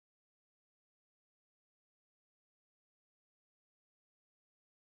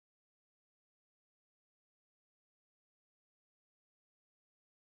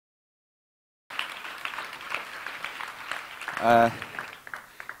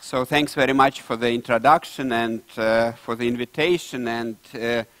So thanks very much for the introduction and for the invitation. And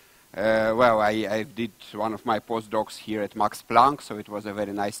well, I did one of my postdocs here at Max Planck, so it was a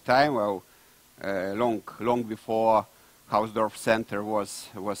very nice time. Well, long before Hausdorff Center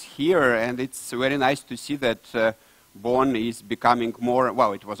was here, and it's very nice to see that Bonn is becoming more.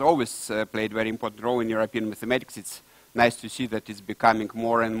 Well, it was always played very important role in European mathematics. It's nice to see that it's becoming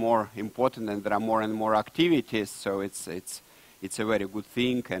more and more important, and there are more and more activities. So it's a very good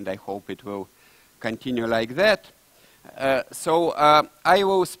thing, and I hope it will continue like that. So I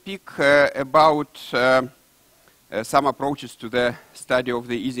will speak about some approaches to the study of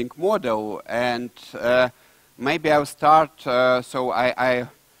the Ising model, and maybe I'll start. So I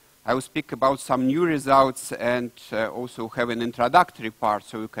will speak about some new results and also have an introductory part,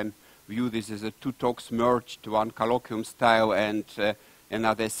 so you can view this as a two talks merged, one colloquium style and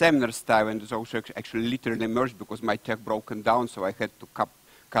another seminar style, and it's also actually literally merged because my tech broken down, so I had to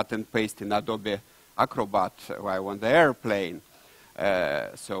cut and paste in Adobe Acrobat while on the airplane.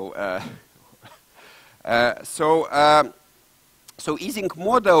 So Ising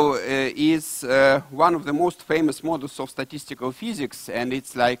model is one of the most famous models of statistical physics, and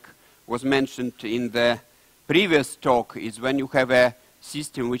it's like was mentioned in the previous talk, is when you have a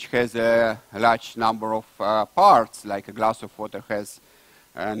system which has a large number of parts, like a glass of water has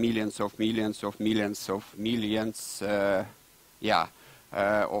millions of millions of millions of millions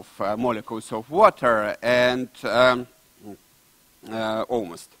of molecules of water, and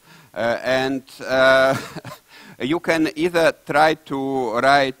almost. You can either try to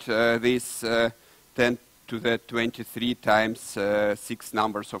write this 10 to the 23 times 6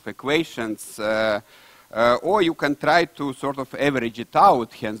 numbers of equations, or you can try to sort of average it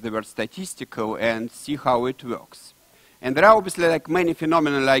out, hence the word statistical, and see how it works. And there are obviously like many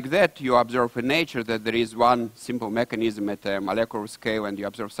phenomena like that. You observe in nature that there is one simple mechanism at a molecular scale, and you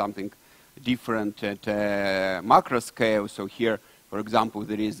observe something different at a macro scale. So here, for example,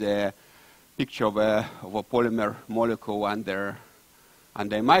 there is a picture of a polymer molecule under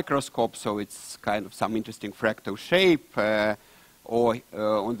a microscope, so it's kind of some interesting fractal shape. Or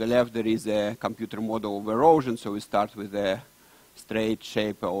on the left there is a computer model of erosion, so we start with a straight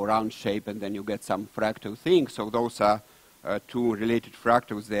shape or round shape, and then you get some fractal thing. So those are two related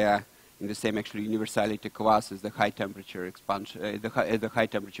fractals. They are in the same actually universality class as the high temperature expansion, the high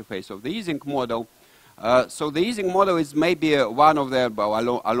temperature phase of the Ising model. So the Ising model is maybe one of the,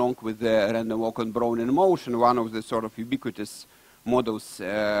 along with the random walk and Brownian motion, one of the sort of ubiquitous models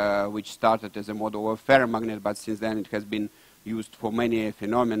which started as a model of ferromagnet, but since then it has been used for many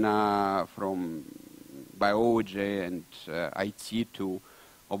phenomena, from biology and IT to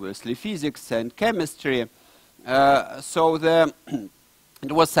obviously physics and chemistry. So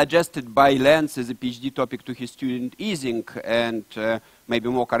it was suggested by Lenz as a PhD topic to his student Ising, and maybe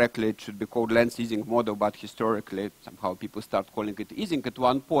more correctly it should be called Lenz-Ising model, but historically somehow people start calling it Ising at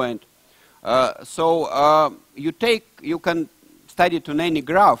one point. You can study it on any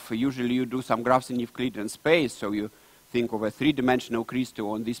graph. Usually you do some graphs in Euclidean space, so you think of a three-dimensional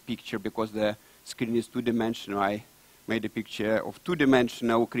crystal on this picture. Because the screen is two-dimensional, I made a picture of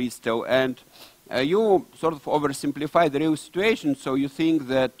two-dimensional crystal, and you sort of oversimplify the real situation, so you think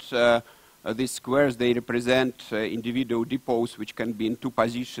that these squares, they represent individual dipoles which can be in two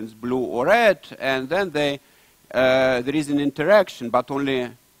positions, blue or red, and then there is an interaction, but only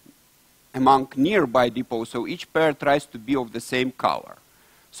among nearby dipoles, so each pair tries to be of the same color.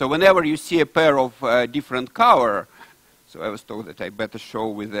 So whenever you see a pair of different color, so I was told that I better show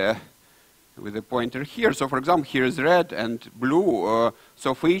with a pointer here. So for example, here is red and blue.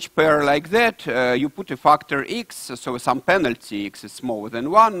 So for each pair like that, you put a factor x, so some penalty x is smaller than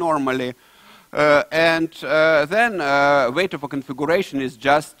 1 normally. Then weight of a configuration is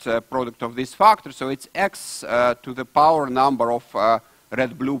just a product of this factor. So it's x to the power number of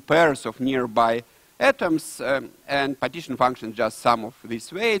red-blue pairs of nearby atoms, and partition function is just sum of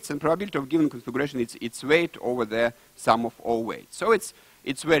these weights, and probability of given configuration is its weight over the sum of all weights. So it's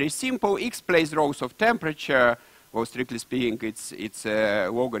very simple. X plays roles of temperature. Well, strictly speaking, it's a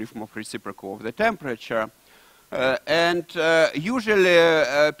logarithm of reciprocal of the temperature.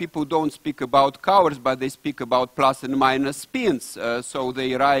 Usually people don't speak about colors, but they speak about plus and minus spins. So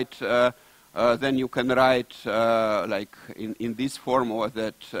they write, then you can write like in this formula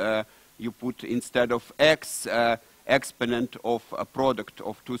that you put instead of x exponent of a product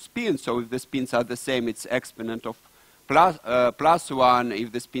of two spins. So if the spins are the same, it's exponent of plus 1.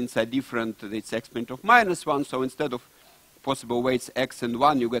 If the spins are different, it's exponent of minus 1. So instead of possible weights x and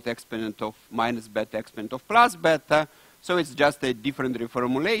 1, you get exponent of minus beta, exponent of plus beta. So it's just a different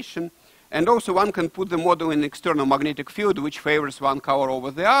reformulation. And also one can put the model in external magnetic field, which favors one color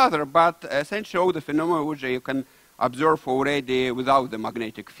over the other, but essentially all the phenomena which you can observe already without the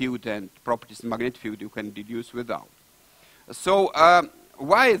magnetic field, and properties of the magnetic field you can deduce without. So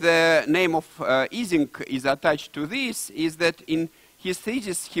why the name of Ising is attached to this is that in his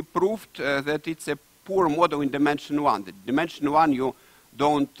thesis he proved that it's a poor model in dimension 1. In dimension 1 you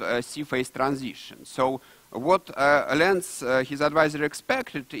don't see phase transition. So what Lenz, his advisor,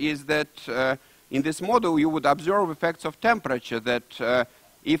 expected is that in this model you would observe effects of temperature, that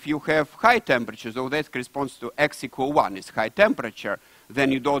if you have high temperatures, so that corresponds to x equal 1 is high temperature,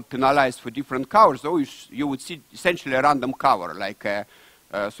 then you don't penalize for different colors, so you would see essentially a random color, like a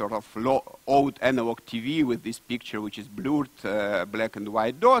sort of old analog TV with this picture which is blurred, black and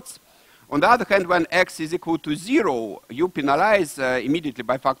white dots. On the other hand, when x is equal to 0, you penalize immediately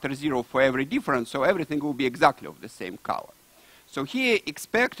by factor 0 for every difference, so everything will be exactly of the same color. So he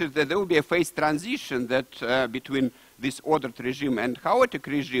expected that there will be a phase transition that between this ordered regime and chaotic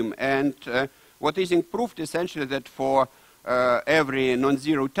regime, and what Ising proved essentially that for every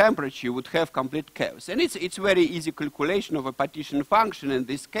non-zero temperature you would have complete chaos. And it's very easy calculation of a partition function in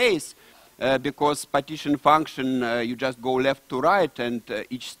this case, because partition function you just go left to right, and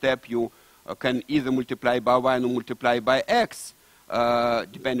each step you can either multiply by 1 or multiply by x,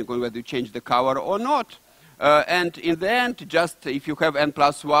 depending on whether you change the color or not. And in the end, just if you have n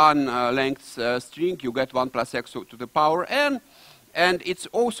plus 1 length string, you get 1 plus x to the power n. And it's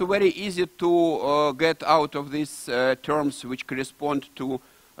also very easy to get out of these terms which correspond to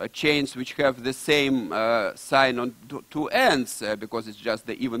chains which have the same sign on two ends, because it's just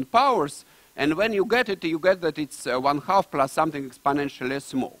the even powers. And when you get it, you get that it's 1/2 plus something exponentially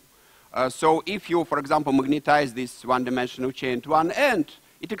small. So if you, for example, magnetize this one-dimensional chain at one end,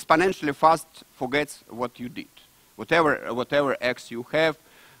 it exponentially fast forgets what you did, whatever x you have,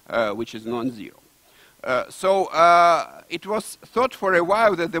 which is non-zero. So it was thought for a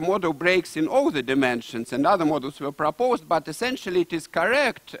while that the model breaks in all the dimensions, and other models were proposed, but essentially it is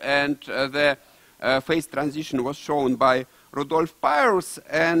correct, and the phase transition was shown by Rudolf Peierls,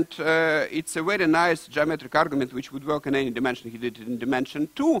 and it's a very nice geometric argument which would work in any dimension. He did it in dimension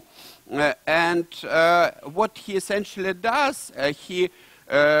 2. And what he essentially does, he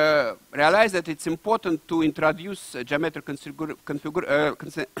realized that it's important to introduce geometric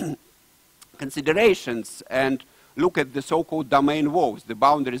considerations and look at the so-called domain walls, the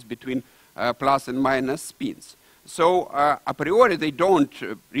boundaries between plus and minus spins. So a priori they don't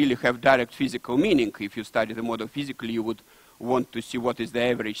really have direct physical meaning. If you study the model physically, you would want to see what is the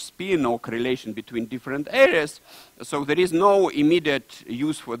average spin or correlation between different areas. So there is no immediate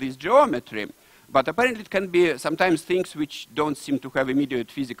use for this geometry. But apparently it can be sometimes things which don't seem to have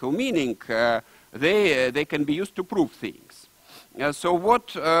immediate physical meaning. They can be used to prove things. So what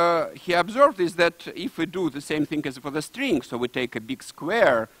he observed is that if we do the same thing as for the string, so we take a big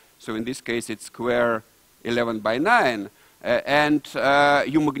square, so in this case it's square 11 by 9, and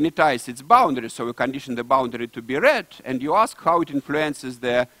you magnetize its boundary, so you condition the boundary to be red, and you ask how it influences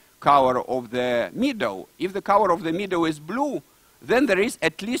the color of the middle. If the color of the middle is blue, then there is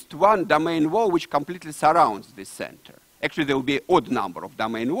at least one domain wall which completely surrounds this center. Actually, there will be an odd number of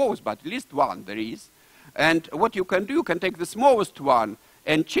domain walls, but at least one there is. And what you can do, you can take the smallest one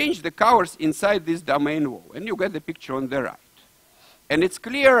and change the colors inside this domain wall, and you get the picture on the right. And it's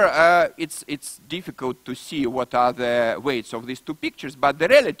clear, it's difficult to see what are the weights of these two pictures, but the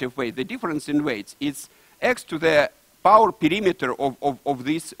relative weight, the difference in weights, is x to the power perimeter of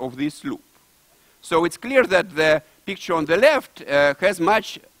this loop. So it's clear that the picture on the left has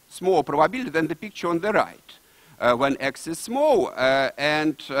much smaller probability than the picture on the right. When x is small,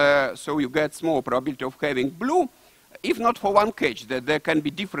 so you get small probability of having blue, if not for one catch, that there can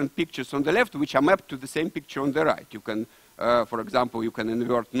be different pictures on the left which are mapped to the same picture on the right. You can, for example, you can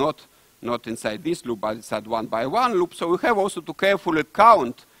invert not inside this loop, but inside 1 by 1 loop. So you have also to carefully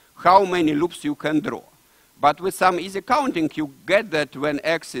count how many loops you can draw. But with some easy counting, you get that when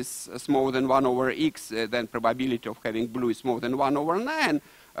x is smaller than 1 over x, then probability of having blue is more than 1 over 9.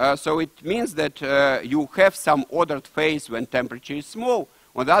 So it means that you have some ordered phase when temperature is small.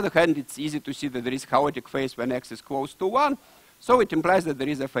 On the other hand, it's easy to see that there is chaotic phase when x is close to 1. So it implies that there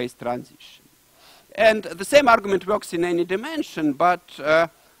is a phase transition. And the same argument works in any dimension, but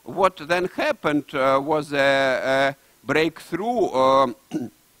what then happened was a breakthrough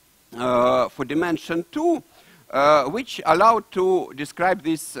for dimension 2, which allowed to describe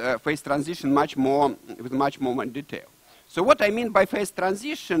this phase transition with much more detail. So what I mean by phase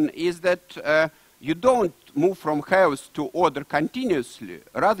transition is that you don't move from chaos to order continuously.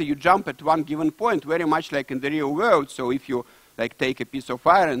 Rather, you jump at one given point, very much like in the real world. So if you like take a piece of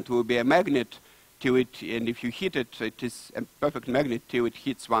iron, it will be a magnet till it, and if you hit it, it is a perfect magnet till it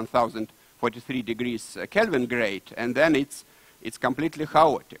hits 1043 degrees Kelvin grade, and then it's completely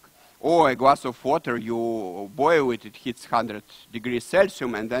chaotic. Or a glass of water, you boil it, it hits 100 degrees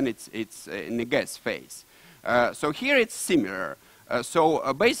Celsius, and then it's in a gas phase. So here it's similar.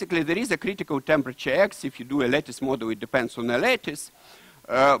 Basically, there is a critical temperature X. If you do a lattice model, it depends on the lattice.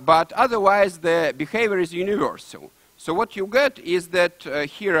 But otherwise, the behavior is universal. So what you get is that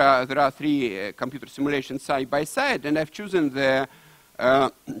here there are three computer simulations side by side, and I've chosen the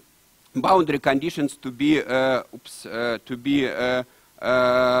boundary conditions to be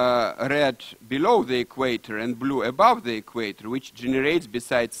red below the equator and blue above the equator, which generates,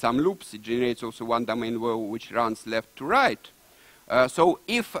 besides some loops, it generates also one domain wave which runs left to right. So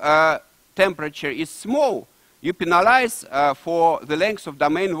if temperature is small, you penalize for the length of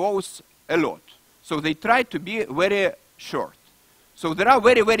domain walls a lot. So they try to be very short. So there are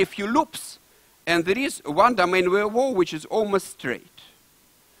very, very few loops, and there is one domain wall which is almost straight.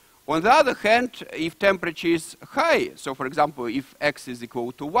 On the other hand, if temperature is high, so for example, if x is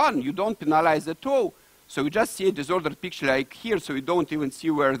equal to 1, you don't penalize at all. So you just see a disordered picture like here, so you don't even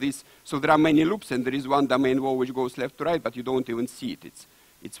see where this, so there are many loops and there is one domain wall which goes left to right, but you don't even see it.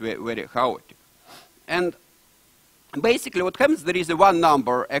 It's very, very chaotic. And basically what happens, there is a one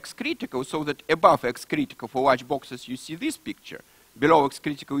number x critical, so that above x critical for large boxes you see this picture. Below x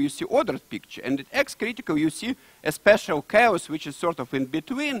critical you see ordered picture. And at x critical you see a special chaos which is sort of in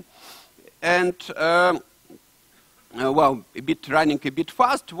between. And well, running a bit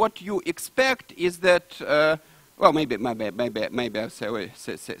fast. What you expect is that, well, maybe I'll say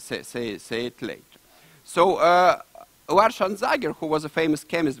it later. So Lars Zager, who was a famous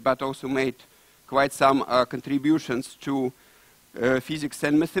chemist but also made quite some contributions to physics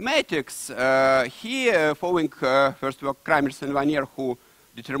and mathematics, he, following first work Kramers and Vanier, who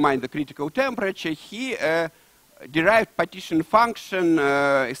determined the critical temperature, he derived partition function,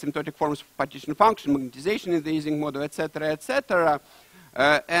 asymptotic forms of partition function, magnetization in the Ising model, etc., etc.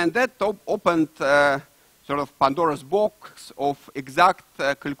 And that opened sort of Pandora's box of exact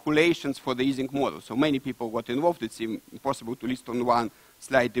calculations for the Ising model. So many people got involved. It's impossible to list on one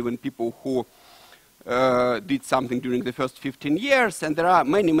slide even people who did something during the first 15 years, and there are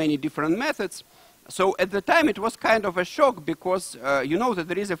many, many different methods. So at the time it was kind of a shock because you know that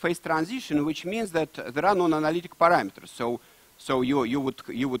there is a phase transition, which means that there are non-analytic parameters. So you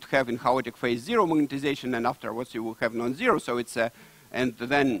would have in chaotic phase 0 magnetization, and afterwards you will have non-zero. So it's a, and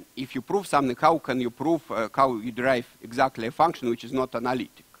then if you prove something, how can you prove how you derive exactly a function which is not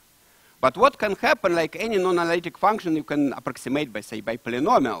analytic? But what can happen, like any non-analytic function, you can approximate by, say, by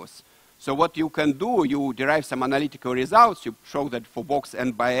polynomials. So what you can do, you derive some analytical results. You show that for box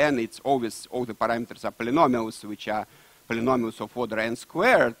n by n, it's always all the parameters are polynomials, which are polynomials of order n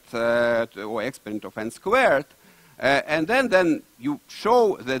squared or exponent of n squared. And then you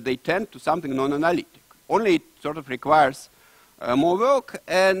show that they tend to something non-analytic. Only it sort of requires more work,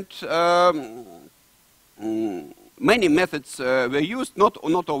 and many methods were used, not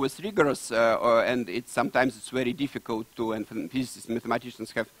always rigorous, and sometimes it's very difficult to, and physicists and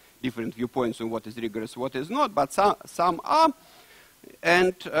mathematicians have different viewpoints on what is rigorous, what is not, but some are.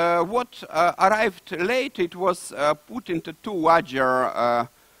 And what arrived late, it was put into two larger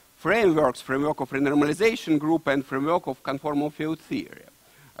frameworks, framework of renormalization group and framework of conformal field theory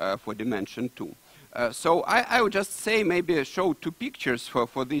for dimension 2. So I would just say, maybe show two pictures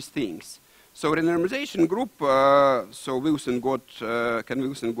for these things. So renormalization group, so Ken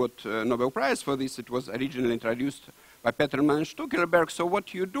Wilson got Nobel Prize for this. It was originally introduced by Peterman and Stuckelberg. So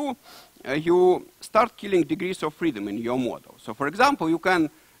what you do, you start killing degrees of freedom in your model. So for example, you can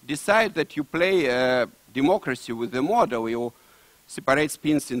decide that you play democracy with the model. You separate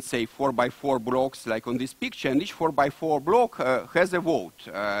spins in, say, 4x4 blocks, like on this picture, and each 4x4 block has a vote,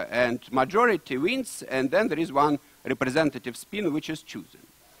 and majority wins, and then there is one representative spin which is chosen.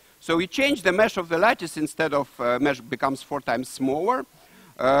 So you change the mesh of the lattice. Instead of mesh becomes 4 times smaller.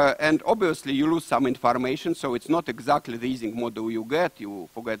 And obviously you lose some information, so it's not exactly the Ising model you get, you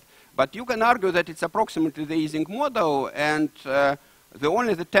forget. But you can argue that it's approximately the Ising model, and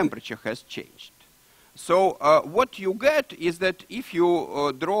only the temperature has changed. So what you get is that if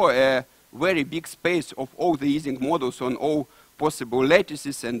you draw a very big space of all the Ising models on all possible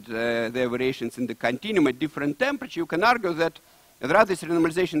lattices and their variations in the continuum at different temperature, you can argue that there are these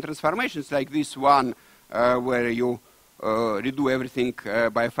renormalization transformations like this one, where you redo everything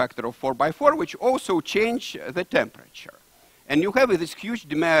by a factor of 4x4, which also change the temperature. And you have this huge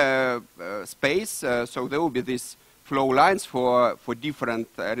space, so there will be these flow lines for different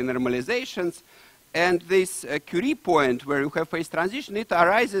renormalizations. And this Curie point, where you have phase transition, it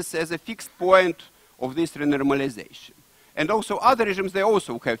arises as a fixed point of this renormalization. And also other regimes, they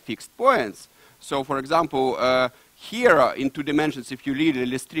also have fixed points. So for example, here in 2 dimensions, if you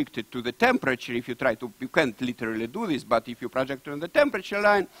really restrict it to the temperature, if you try to, you can't literally do this, but if you project it on the temperature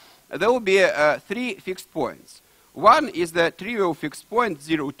line, there will be 3 fixed points. One is the trivial fixed point,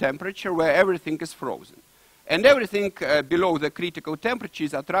 0 temperature, where everything is frozen. And everything below the critical temperature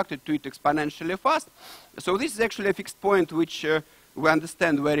is attracted to it exponentially fast. So this is actually a fixed point which we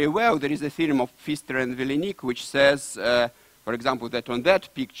understand very well. There is a theorem of Pfister and Villenik which says, for example, that on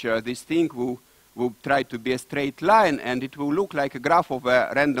that picture, this thing will try to be a straight line, and it will look like a graph of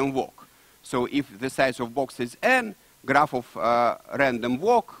a random walk. So if the size of box is n, graph of random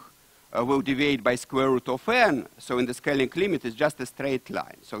walk will deviate by square root of n. So in the scaling limit, it's just a straight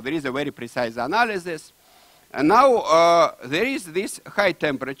line. So there is a very precise analysis. And now there is this high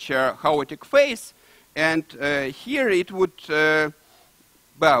temperature chaotic phase, and here it would,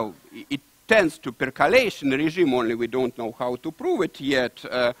 well, it tends to percolation regime, only we don't know how to prove it yet.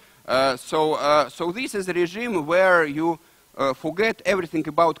 So this is a regime where you forget everything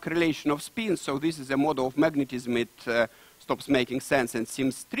about correlation of spins. So this is a model of magnetism. It stops making sense and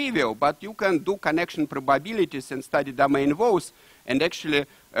seems trivial, but you can do connection probabilities and study domain walls. And actually,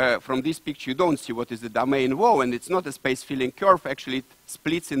 from this picture, you don't see what is the domain wall, and it's not a space-filling curve. Actually, it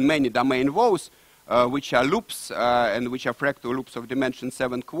splits in many domain walls, which are loops, and which are fractal loops of dimension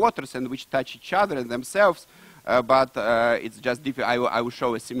 7 quarters, and which touch each other and themselves. But it's just different. I will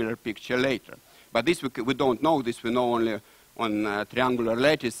show a similar picture later. But this we don't know. This we know only on triangular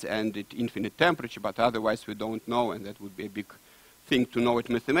lattice and at infinite temperature, but otherwise we don't know, and that would be a big thing to know it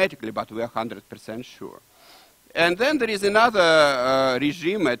mathematically, but we are 100% sure. And then there is another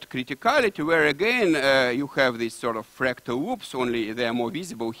regime at criticality where again you have these sort of fractal loops, only they are more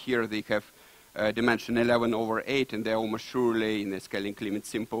visible here. They have dimension 11 over 8, and they are almost surely in the scaling limit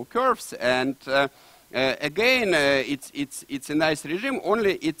simple curves. And again, it's a nice regime,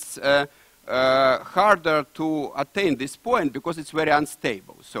 only it's harder to attain this point because it's very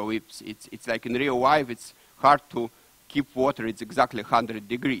unstable. So it's like in real life, it's hard to keep water. It's exactly 100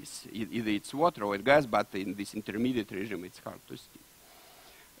 degrees. Either it's water or it's gas, but in this intermediate regime, it's hard to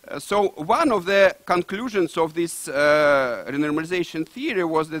see. So one of the conclusions of this renormalization theory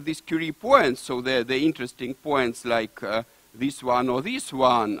was that these Curie points, so the interesting points like this one or this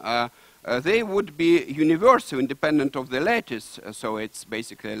one, they would be universal, independent of the lattice. So it's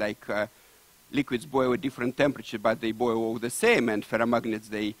basically like liquids boil at different temperatures, but they boil all the same, and ferromagnets,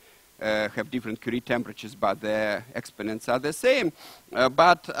 they have different Curie temperatures, but the exponents are the same.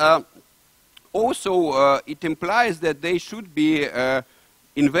 But also, it implies that they should be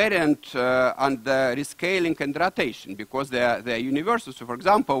invariant under rescaling and rotation, because they are universal. So, for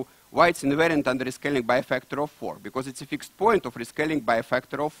example, why it's invariant under rescaling by a factor of 4? Because it's a fixed point of rescaling by a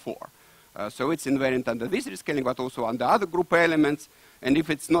factor of 4. So it's invariant under this rescaling, but also under other group elements. And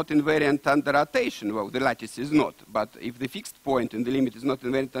if it's not invariant under rotation, well, the lattice is not. But if the fixed point in the limit is not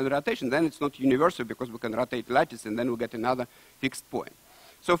invariant under rotation, then it's not universal because we can rotate lattice and then we get another fixed point.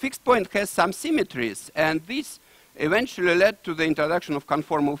 So fixed point has some symmetries, and this eventually led to the introduction of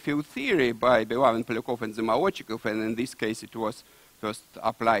conformal field theory by Belavin, Polyakov, and Zamochikov, and in this case it was first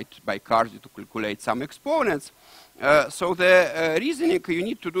applied by Kardy to calculate some exponents. So the reasoning, you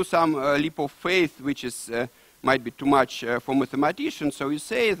need to do some leap of faith, which is might be too much for mathematicians. So you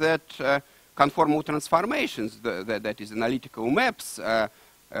say that conformal transformations, that is analytical maps,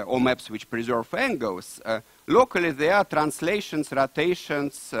 or maps which preserve angles, locally they are translations,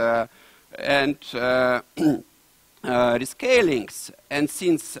 rotations, and rescalings. And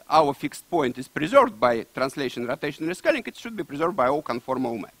since our fixed point is preserved by translation, rotation, and rescaling, it should be preserved by all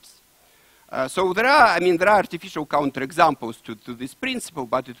conformal maps. So there are artificial counterexamples to this principle,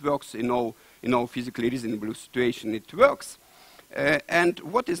 but it works in all physically reasonable situation. It works. And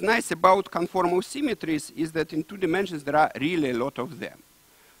what is nice about conformal symmetries is that in 2 dimensions there are really a lot of them.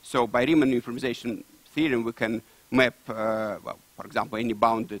 So by Riemann uniformization theorem, we can map, well, for example, any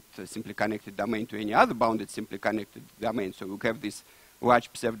bounded simply connected domain to any other bounded simply connected domain. So we have this large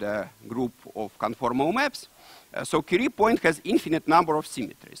pseudo group of conformal maps. So Curie point has infinite number of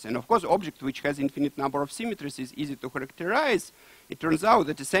symmetries. And of course, object which has infinite number of symmetries is easy to characterize. It turns out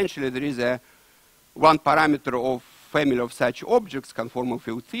that essentially there is one parameter of family of such objects, conformal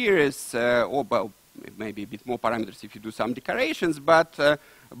field theories, or well, maybe a bit more parameters if you do some decorations. But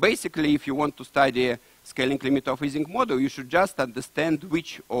basically, if you want to study scaling limit of Ising model, you should just understand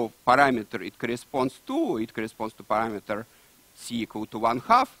which of parameter it corresponds to. It corresponds to parameter c equal to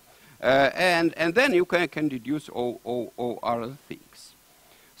 1/2. And then you can deduce all other things.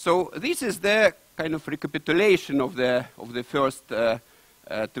 So this is the kind of recapitulation of the first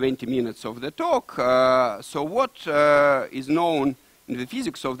 20 minutes of the talk. So what is known in the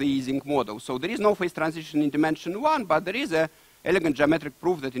physics of the Ising model? So there is no phase transition in dimension 1, but there is an elegant geometric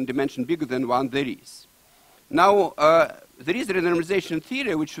proof that in dimension bigger than 1 there is. Now, there is a renormalization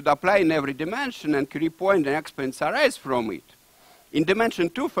theory which should apply in every dimension, and Curie point and exponents arise from it. In dimension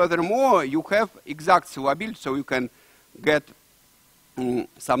 2, furthermore, you have exact solvability, so you can get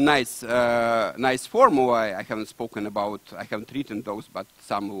some nice formula. I haven't spoken about, I haven't written those, but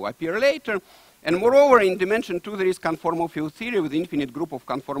some will appear later. And moreover, in dimension 2, there is conformal field theory with infinite group of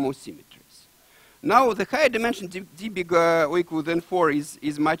conformal symmetries. Now, the higher dimension d bigger or equal than 4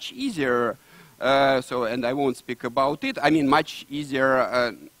 is much easier. And I won't speak about it. I mean, much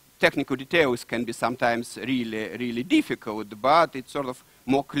easier. Technical details can be sometimes really difficult, but it's sort of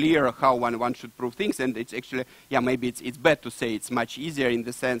more clear how one should prove things. And it's actually, yeah, maybe it's better to say it's much easier in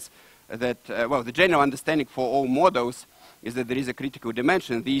the sense that, well, the general understanding for all models is that there is a critical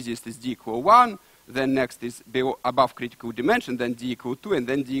dimension. The easiest is d equal 1. Then next is above critical dimension, then d equal 2, and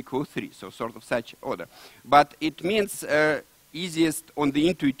then d equal 3. So sort of such order. But it means easiest on the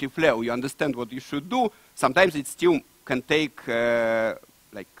intuitive level. You understand what you should do. Sometimes it still can take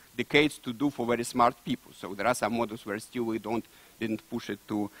like decades to do for very smart people. So there are some models where still we didn't push it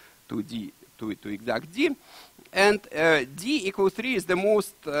to exact d. And d equal 3 is the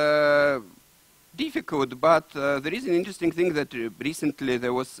most difficult, but there is an interesting thing that recently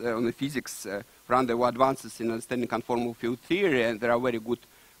there was on the physics around the advances in understanding conformal field theory, and there are very good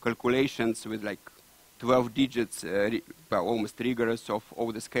calculations with like 12 digits, almost rigorous, of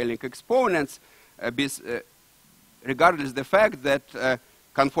all the scaling exponents, regardless of the fact that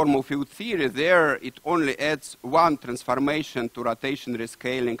conformal field theory there, it only adds one transformation to rotation,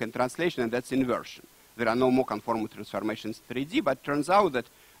 rescaling, and translation, and that's inversion. There are no more conformal transformations in 3D, but it turns out that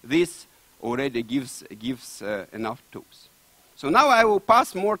this already gives enough tools. So now I will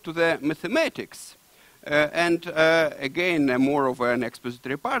pass more to the mathematics, and again, more of an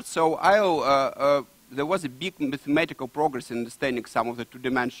expository part. So there was a big mathematical progress in understanding some of the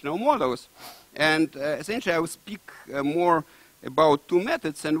two-dimensional models, and essentially I will speak more about two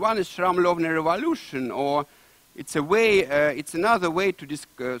methods, and one is Schramm-Loewner revolution, or it's a way, it's another way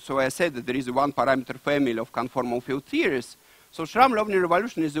to so I said that there is a one-parameter family of conformal field theories. So Schramm-Loewner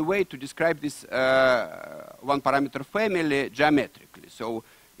revolution is a way to describe this one-parameter family geometrically. So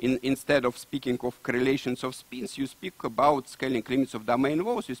instead of speaking of correlations of spins, you speak about scaling limits of domain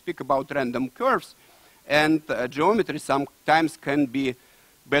walls, you speak about random curves, and geometry sometimes can be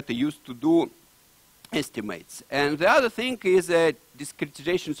better used to do estimates. And the other thing is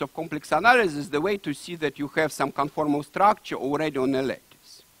discretizations of complex analysis, the way to see that you have some conformal structure already on a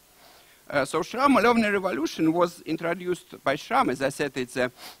lattice. So Schramm-Loewner revolution was introduced by Schramm. As I said, it's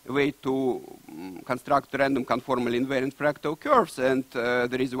a way to construct random conformal invariant fractal curves, and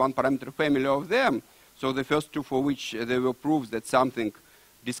there is one parameter family of them. So the first two for which there were proofs that something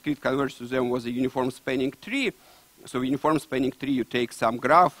discrete converges to them was a uniform spanning tree. So uniform spanning tree, you take some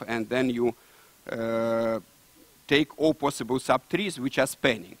graph, and then you take all possible subtrees which are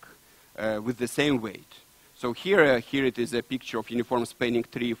spanning with the same weight. So here it is a picture of uniform spanning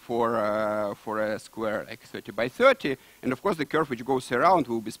tree for a square like 30 by 30. And of course, the curve which goes around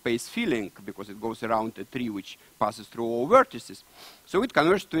will be space filling because it goes around a tree which passes through all vertices. So it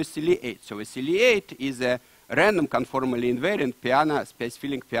converges to a CL8. So a CL8 is a random conformally invariant space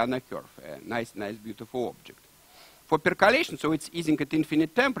filling piano curve, a nice, beautiful object. For percolation, so it's Ising at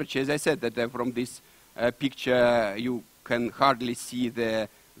infinite temperature. As I said, that from this picture you can hardly see the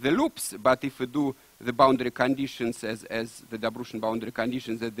loops, but if we do the boundary conditions as the Dobrushin boundary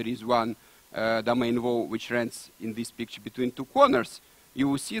conditions, that there is one domain wall which runs in this picture between two corners, you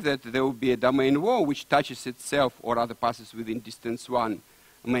will see that there will be a domain wall which touches itself or rather passes within distance 1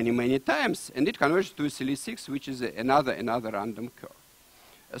 many times, and it converges to a CL6, which is another random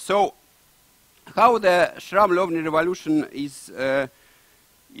curve. So how the Schramm-Loewner revolution is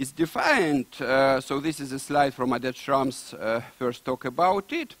defined, so this is a slide from Odette Schramm's first talk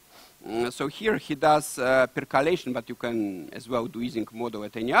about it. So here he does percolation, but you can as well do Ising model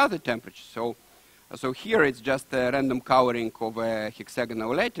at any other temperature. So here it's just a random coloring of a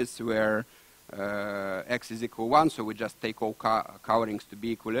hexagonal lattice where x is equal 1, so we just take all colorings to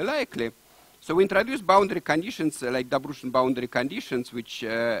be equally likely. So we introduce boundary conditions like Dobrushin boundary conditions, which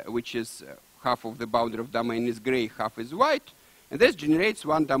is half of the boundary of domain is gray, half is white, and this generates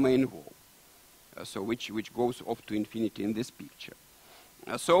one domain wall, so which goes off to infinity in this picture.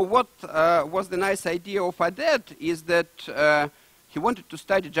 So what was the nice idea of Odette is that he wanted to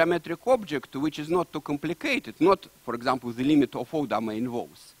study a geometric object which is not too complicated, not, for example, the limit of all domain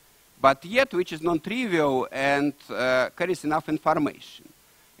walls, but yet which is non-trivial and carries enough information.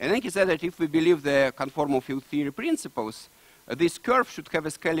 And then he said that if we believe the conformal field theory principles, this curve should have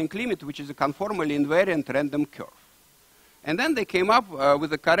a scaling limit, which is a conformally invariant random curve. And then they came up with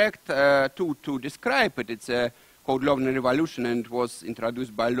the correct tool to describe it. It's called Loebner evolution, and it was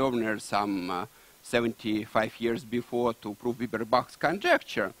introduced by Loebner some 75 years before to prove Bieber-Bach's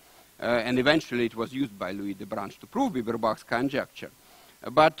conjecture. And eventually it was used by Louis de Branche to prove Bieber-Bach's conjecture.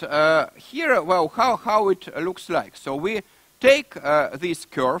 But here, well, how it looks like. So we take this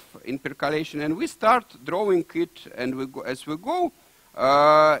curve in percolation and we start drawing it, and as we go,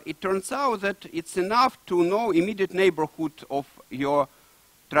 it turns out that it's enough to know immediate neighborhood of your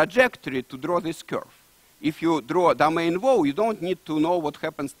trajectory to draw this curve. If you draw a domain Rho, you don't need to know what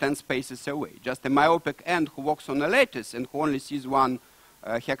happens 10 spaces away. Just a myopic ant who walks on a lattice and who only sees one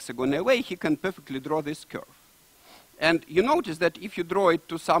hexagon away, he can perfectly draw this curve. And you notice that if you draw it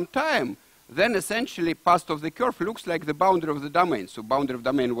to some time, then essentially path of the curve looks like the boundary of the domain. So boundary of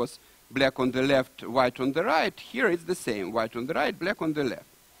domain was black on the left, white on the right. Here it's the same, white on the right, black on the left.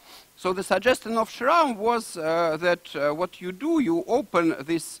 So the suggestion of Schramm was that what you do, you open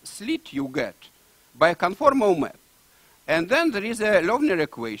this slit you get by a conformal map. And then there is a Loebner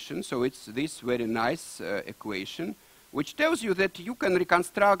equation, so it's this very nice equation, which tells you that you can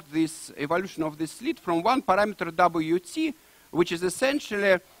reconstruct this evolution of this slit from one parameter Wt, which is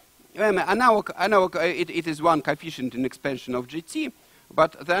essentially analog, it is one coefficient in expansion of Gt,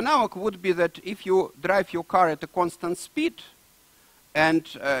 but the analog would be that if you drive your car at a constant speed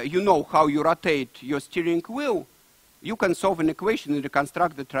and you know how you rotate your steering wheel, you can solve an equation and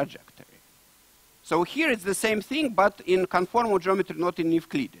reconstruct the trajectory. So here it's the same thing, but in conformal geometry, not in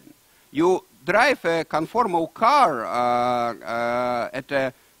Euclidean. You drive a conformal car at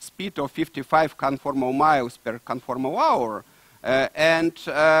a speed of 55 conformal miles per conformal hour, and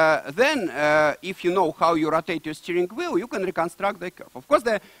then if you know how you rotate your steering wheel, you can reconstruct the curve. Of course,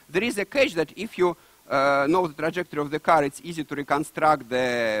 there is a catch that if you know the trajectory of the car, it's easy to reconstruct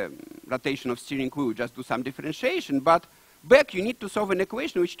the rotation of steering wheel, just do some differentiation, but back you need to solve an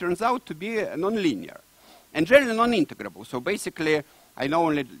equation which turns out to be nonlinear and generally non-integrable. So basically, I know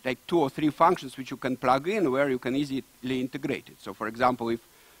only like 2 or 3 functions which you can plug in where you can easily integrate it. So for example,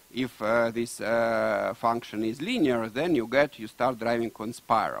 if this function is linear, then you start driving on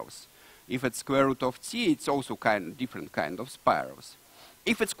spirals. If it's square root of t, it's also different kind of spirals.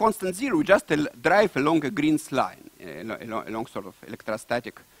 If it's constant 0, you just drive along a Green's line, along sort of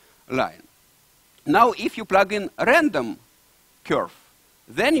electrostatic line. Now, if you plug in random curve,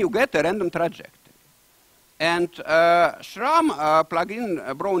 then you get a random trajectory. And Schramm plugged in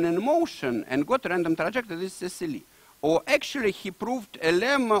Brownian motion and got a random trajectory. This is SLE. Or actually, he proved a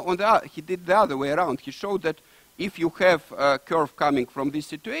lemma he did the other way around. He showed that if you have a curve coming from this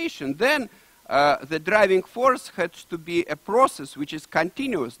situation, then the driving force has to be a process which is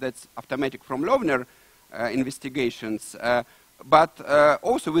continuous. That's automatic from Loebner investigations. But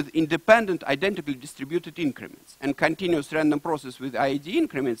also with independent, identically distributed increments. And continuous random process with IED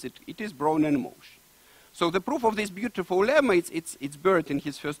increments, it is Brownian motion. So the proof of this beautiful lemma, it's buried in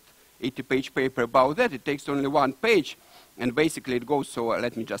his first 80-page paper about that. It takes only 1 page, and basically it goes, so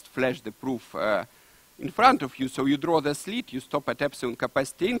let me just flash the proof in front of you. So you draw the slit, you stop at epsilon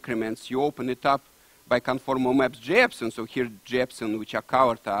capacity increments, you open it up by conformal maps J epsilon. So here J epsilon, which are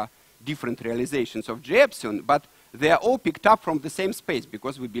colored, are different realizations of J epsilon, but they are all picked up from the same space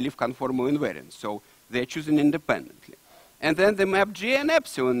because we believe conformal invariance. So they are chosen independently. And then the map J and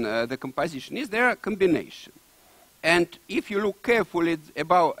epsilon, the composition is their combination. And if you look carefully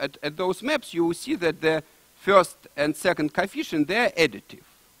at those maps, you will see that the first and second coefficient, they are additive.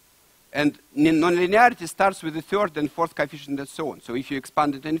 And nonlinearity starts with the third and fourth coefficient and so on. So if you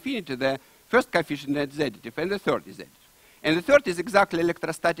expand it to infinity, the first coefficient is additive and the third is additive. And the third is exactly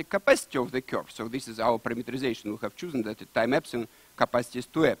electrostatic capacity of the curve. So this is our parameterization. We have chosen that at time epsilon, capacity is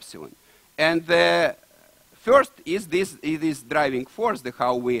 2 epsilon. And the first is this driving force,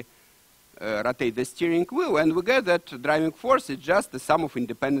 how we rotate the steering wheel, and we get that driving force is just the sum of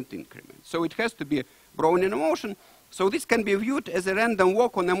independent increments. So it has to be Brownian motion. So this can be viewed as a random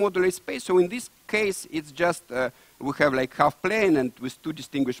walk on a modular space. So in this case, it's just, we have like half plane and with 2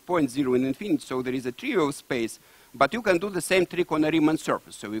 distinguished points, 0 and infinity, so there is a trivial space. But you can do the same trick on a Riemann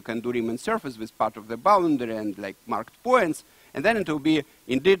surface. So you can do Riemann surface with part of the boundary and like marked points, and then it will be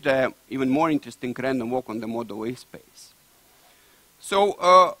indeed even more interesting random walk on the modular space.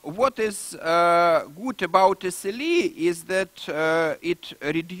 So what is good about SLE is that it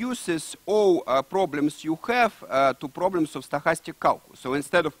reduces all problems you have to problems of stochastic calculus. So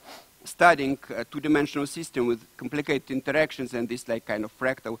instead of studying a 2-dimensional system with complicated interactions and this like kind of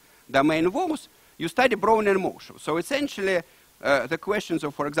fractal domain walls, you study Brownian motion. So essentially, the questions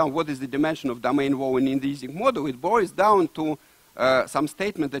of, for example, what is the dimension of domain wall in the Ising model, it boils down to some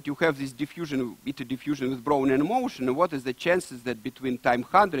statement that you have this diffusion, beta diffusion with Brownian motion, and what is the chances that between time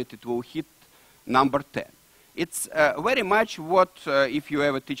 100 it will hit number 10. It's very much what, if you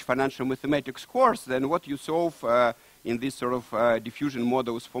ever teach financial mathematics course, then what you solve in this sort of diffusion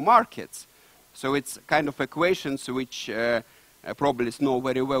models for markets. So it's kind of equations which probabilists know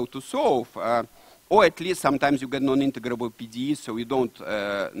very well to solve, or at least sometimes you get non-integrable PDEs, so you don't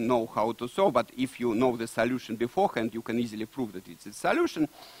know how to solve, but if you know the solution beforehand, you can easily prove that it's a solution.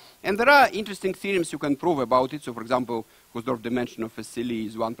 And there are interesting theorems you can prove about it. So, for example, Hausdorff dimension of SLE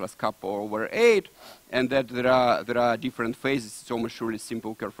is 1 plus kappa over 8, and that there are different phases. It's almost surely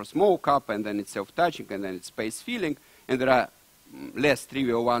simple curve for small kappa, and then it's self-touching, and then it's space filling, and there are less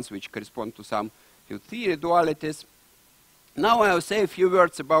trivial ones which correspond to some field theory dualities. Now I'll say a few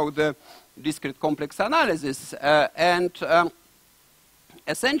words about the discrete complex analysis, and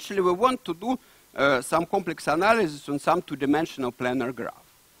essentially we want to do some complex analysis on some two-dimensional planar graph.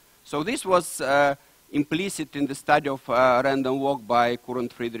 So this was implicit in the study of random walk by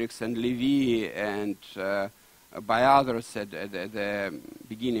Courant, Friedrichs, and Levy, and by others at the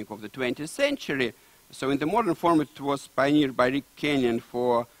beginning of the 20th century. So in the modern form, it was pioneered by Rick Kenyon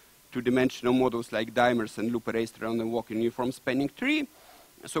for two-dimensional models like dimers and loop-erased random walk in uniform spanning tree.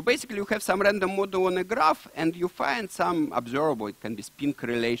 So basically, you have some random model on a graph, and you find some observable, it can be spin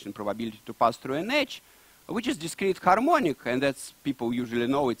correlation, probability to pass through an edge, which is discrete harmonic, and that's, people usually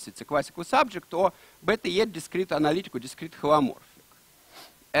know it's a classical subject, or better yet, discrete analytic or discrete holomorphic.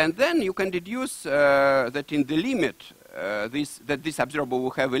 And then you can deduce that in the limit, this observable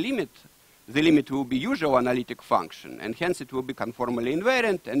will have a limit. The limit will be usual analytic function, and hence it will be conformally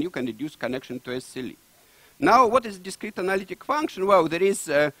invariant, and you can deduce connection to SLE. Now, what is discrete analytic function? Well, there is,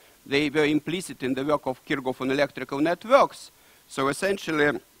 they were implicit in the work of Kirchhoff on electrical networks. So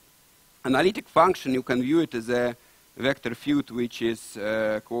essentially, analytic function, you can view it as a vector field which is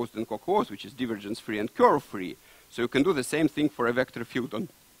closed and co-closed, which is divergence-free and curve-free. So you can do the same thing for a vector field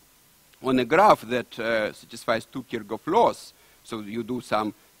on a graph that satisfies two Kirchhoff laws. So you do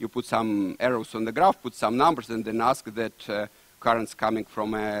some, you put some arrows on the graph, put some numbers, and then ask that currents coming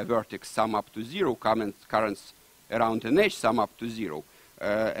from a vertex sum up to 0, currents around an edge sum up to 0.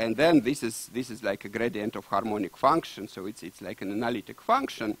 And then this is like a gradient of harmonic function, so it's like an analytic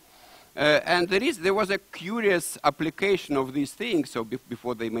function. And there was a curious application of these things, so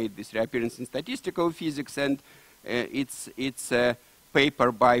before they made this reappearance in statistical physics, and it's a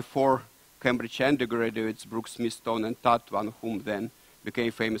paper by 4 Cambridge undergraduates, Brooks, Smith, Stone, and Tutt, one of whom then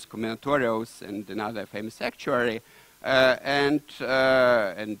became famous combinatorials and another famous actuary, and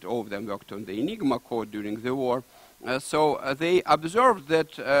all of them worked on the Enigma code during the war. So they observed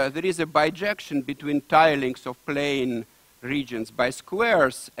that there is a bijection between tilings of plane regions by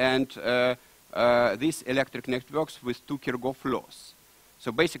squares and these electric networks with two Kirchhoff laws.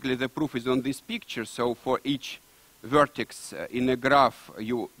 So basically the proof is on this picture. So for each vertex in a graph,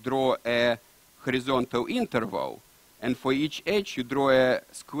 you draw a horizontal interval, and for each edge, you draw a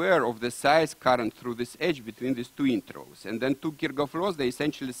square of the size current through this edge between these two intervals. And then two Kirchhoff laws, they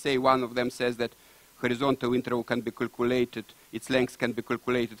essentially say, one of them says that horizontal interval can be calculated, its length can be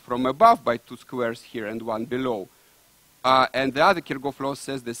calculated from above by 2 squares here and 1 below. And the other Kirchhoff law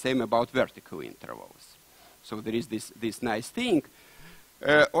says the same about vertical intervals. So there is this nice thing.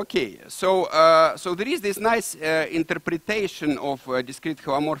 Okay, so there is this nice interpretation of discrete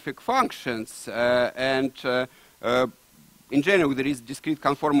holomorphic functions, and in general there is discrete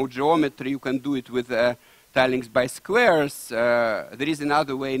conformal geometry. You can do it with tilings by squares. There is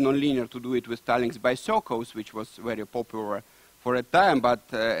another way, nonlinear, to do it with tilings by circles, which was very popular for a time, but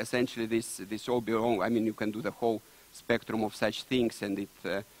essentially this all belong, I mean, you can do the whole spectrum of such things, and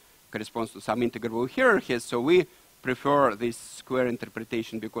it corresponds to some integrable hierarchies. So we prefer this square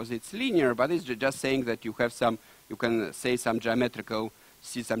interpretation because it's linear, but it's just saying that you have some, you can say some geometrical,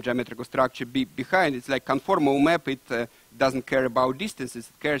 see some geometrical structure behind. It's like conformal map. It doesn't care about distances,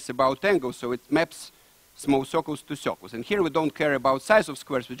 it cares about angles, so it maps small circles to circles. And here we don't care about size of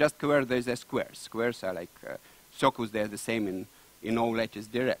squares, we just care there's a squares. Squares are like circles, they're the same in all lattice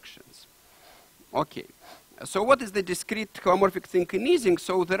directions. Okay, so what is the discrete holomorphic thing in Ising?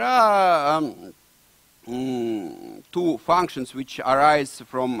 So there are two functions which arise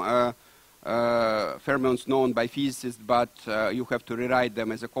from fermions known by physicists, but you have to rewrite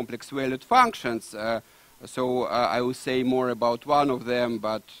them as a complex valued functions. So I will say more about one of them,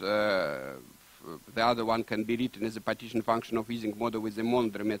 but the other one can be written as a partition function of Ising model with a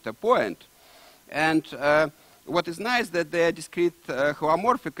monodromy meta point. And what is nice that they are discrete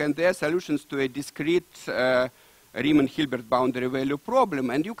homomorphic, and they are solutions to a discrete Riemann-Hilbert boundary value problem,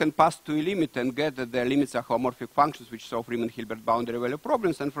 and you can pass to a limit and get that their limits are homomorphic functions which solve Riemann-Hilbert boundary value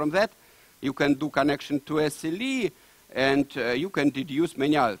problems, and from that you can do connection to SLE, and you can deduce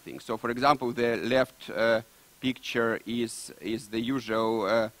many other things. So, for example, the left picture is the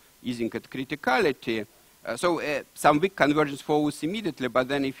usual Ising at criticality. Some weak convergence follows immediately, but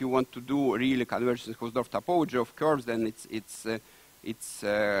then if you want to do really convergence Hausdorff topology of curves, then it's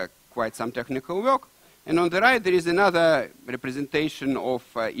quite some technical work. And on the right, there is another representation of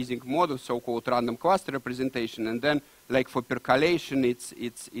Ising model, so-called random cluster representation. And then, like for percolation,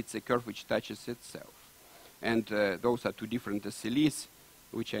 it's a curve which touches itself. And those are two different SLEs,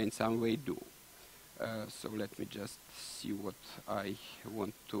 which I in some way do. So let me just see what I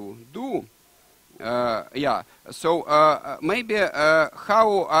want to do. Maybe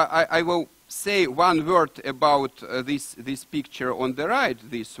how I will say one word about this picture on the right,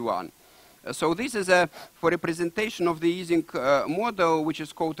 this one. So this is for representation of the Ising model, which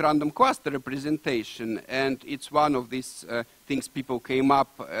is called random cluster representation, and it's one of these things people came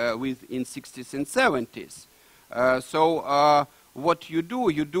up with in 60s and 70s. What you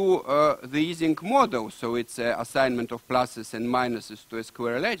do the Ising model, so it's assignment of pluses and minuses to a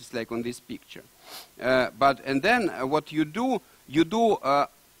square lattice, like on this picture. And then what you do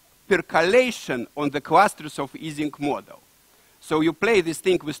percolation on the clusters of Ising model. So you play this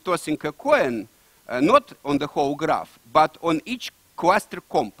thing with tossing a coin, not on the whole graph, but on each cluster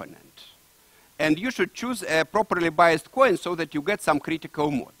component. And you should choose a properly biased coin so that you get some critical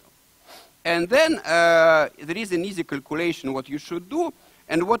model. And then there is an easy calculation what you should do.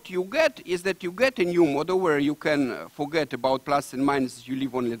 And what you get is that you get a new model where you can forget about plus and minus, you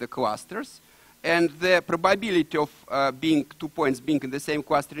leave only the clusters. And the probability of being 2 points being in the same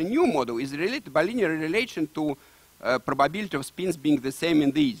cluster in new model is related by linear relation to probability of spins being the same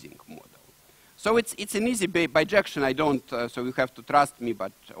in the Ising model. So it's an easy bijection. I don't, so you have to trust me,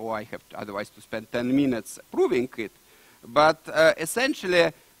 but I have to, otherwise to spend 10 minutes proving it. But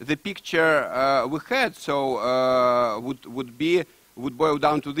essentially, the picture we had would boil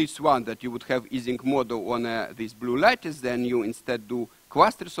down to this one, that you would have Ising model on this blue lattice, then you instead do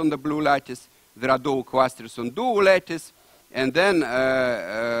clusters on the blue lattice, there are dual clusters on dual lattice, and then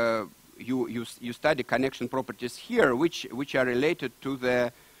you study connection properties here, which are related to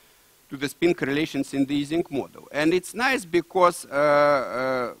the spin correlations in the Ising model. And it's nice because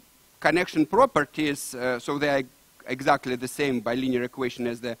connection properties, so they are exactly the same bilinear equation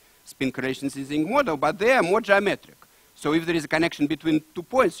as the spin correlations in the Ising model, but they are more geometric. So if there is a connection between 2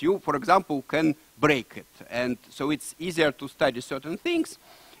 points, you, for example, can break it. And so it's easier to study certain things.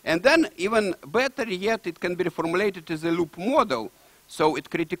 And then even better yet, it can be reformulated as a loop model. So at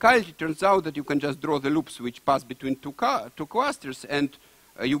criticality, it turns out that you can just draw the loops which pass between two clusters, and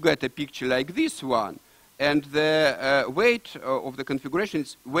you get a picture like this one. And the weight of the configuration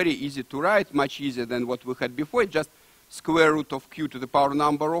is very easy to write, much easier than what we had before. It's just square root of q to the power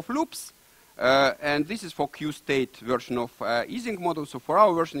number of loops. And this is for q-state version of Ising model. So for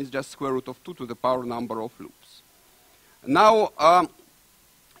our version, it's just square root of 2 to the power number of loops. Now,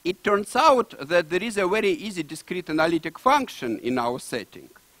 it turns out that there is a very easy discrete analytic function in our setting.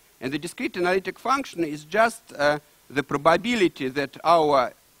 And the discrete analytic function is just the probability that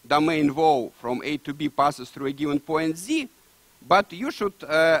our domain Vo from A to B passes through a given point Z, but you should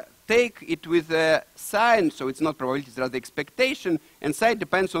take it with a sign, so it's not probability, it's rather expectation, and sign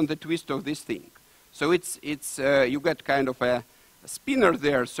depends on the twist of this thing. So you get kind of a spinner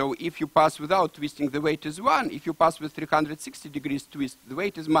there, so if you pass without twisting, the weight is 1. If you pass with 360 degrees twist, the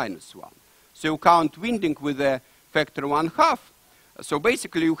weight is -1. So you count winding with a factor 1/2. So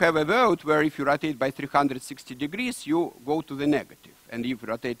basically you have a world where if you rotate by 360 degrees, you go to the negative. And if you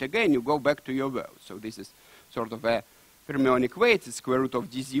rotate again, you go back to your world. So this is sort of a fermionic weight, it's square root of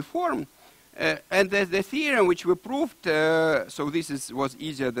dz form. And the theorem which we proved, so this was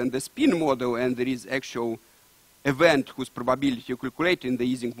easier than the spin model, and there is actual event whose probability you calculate in the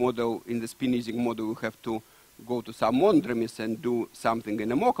Ising model, in the spin Ising model, you have to go to some Mondremis and do something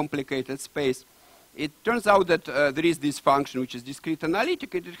in a more complicated space. It turns out that there is this function which is discrete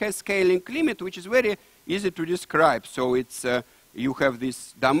analytic, and it has scaling limit, which is very easy to describe. So it's, you have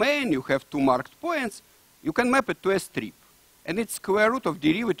this domain, you have 2 marked points, you can map it to a strip. And it's square root of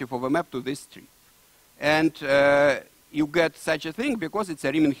derivative of a map to this strip. And you get such a thing because it's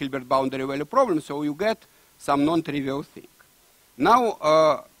a Riemann-Hilbert boundary value problem, so you get some non-trivial thing.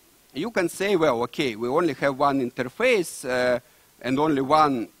 Now, you can say, well, okay, we only have one interface and only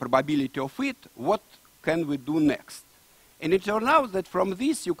one probability of it. What can we do next? And it turns out that from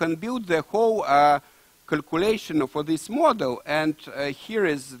this you can build the whole calculation for this model, and here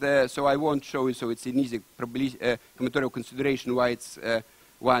is the, so I won't show you, so it's an easy combinatorial consideration why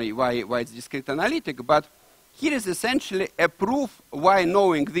it's discrete analytic, but here is essentially a proof why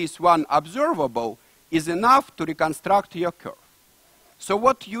knowing this one observable is enough to reconstruct your curve. So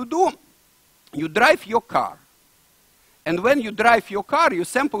what you do, you drive your car, and when you drive your car, you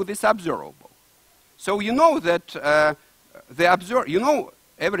sample this observable. So you know that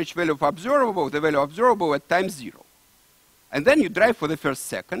average value of observable, the value of observable at time 0. And then you drive for the first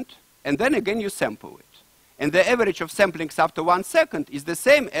second, and then again you sample it. And the average of samplings after 1 second is the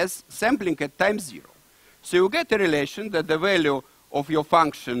same as sampling at time 0. So you get a relation that the value of your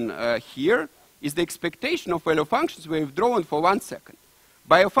function here is the expectation of value functions we've drawn for 1 second.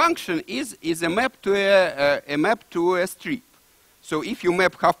 Biofunction is a map to a strip. So if you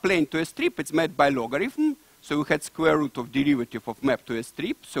map half plane to a strip, it's mapped by logarithm. So you had square root of derivative of map to a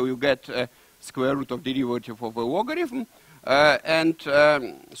strip. So you get square root of derivative of a logarithm.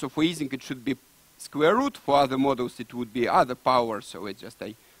 So for Ising it should be square root. For other models it would be other power. So it's just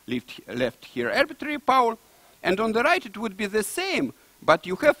I left here arbitrary power. And on the right it would be the same. But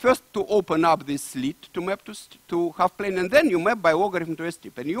you have first to open up this slit to map to half plane, and then you map by logarithm to a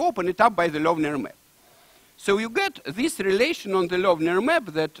strip. And you open it up by the Loevner map. So you get this relation on the Loevner map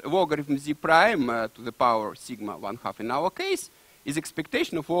that logarithm z prime to the power sigma 1/2 in our case is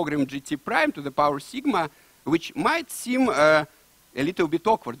expectation of logarithm gt prime to the power sigma, which might seem a little bit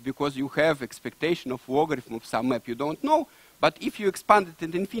awkward because you have expectation of logarithm of some map you don't know. But if you expand it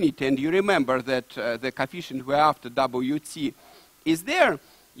at infinity and you remember that the coefficient we're after wt is there,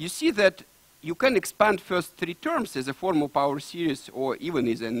 you see that you can expand first 3 terms as a formal power series or even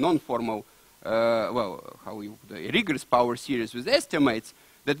as a non-formal, a rigorous power series with estimates,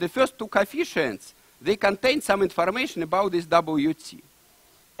 that the first 2 coefficients, they contain some information about this wt.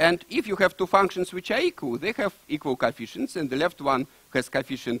 And if you have 2 functions which are equal, they have equal coefficients, and the left one has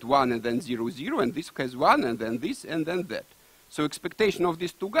coefficient 1 and then 0, 0, and this has 1 and then this and then that. So expectation of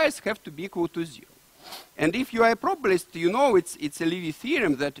these 2 guys have to be equal to 0. And if you are a probabilist, you know it's a Levy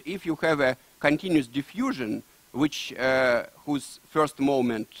theorem that if you have a continuous diffusion whose first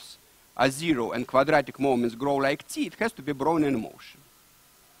moments are 0 and quadratic moments grow like t, it has to be Brownian motion.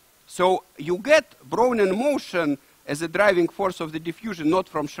 So you get Brownian motion as a driving force of the diffusion not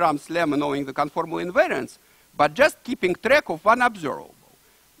from Schramm's lemma knowing the conformal invariance, but just keeping track of one observable.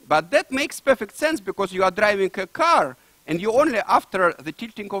 But that makes perfect sense because you are driving a car and you're only after the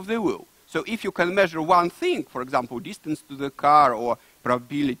tilting of the wheel. So if you can measure one thing, for example, distance to the car or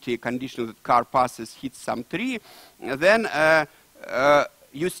probability condition that car passes, hits some tree, then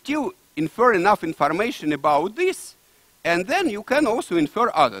you still infer enough information about this, and then you can also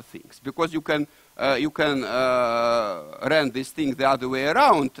infer other things, because you can run this thing the other way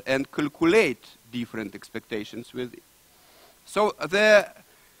around and calculate different expectations with it. So the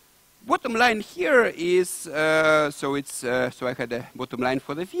bottom line here is, so I had a bottom line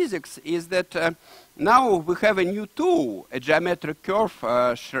for the physics, is that now we have a new tool, a geometric curve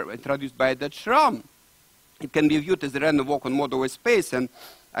introduced by that Schramm. It can be viewed as a random walk on modular space, and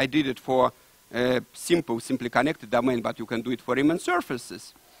I did it for a simply connected domain, but you can do it for Riemann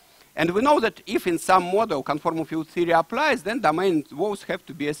surfaces. And we know that if in some model conformal field theory applies, then domain walls have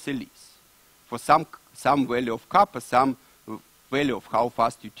to be SLEs for some value of kappa, some value of how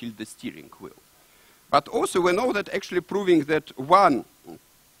fast you tilt the steering wheel. But also we know that actually proving that one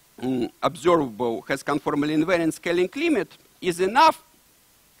observable has conformal invariant scaling limit is enough,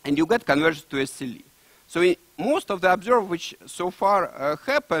 and you get convergence to SLE. So in most of the observables which so far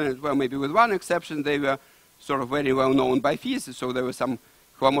happened, well, maybe with one exception, they were sort of very well known by physicists, so there were some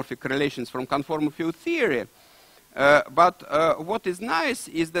homomorphic relations from conformal field theory. But what is nice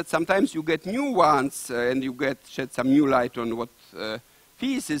is that sometimes you get new ones and you shed some new light on what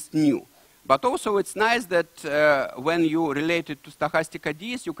physicists knew. But also it's nice that when you relate it to stochastic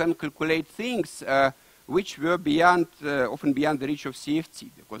ideas, you can calculate things which were often beyond the reach of CFT,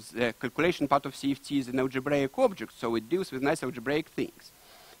 because the calculation part of CFT is an algebraic object, so it deals with nice algebraic things.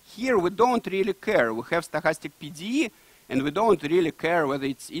 Here we don't really care. We have stochastic PDE, and we don't really care whether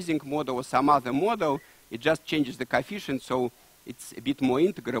it's Ising model or some other model. It just changes the coefficient, so it's a bit more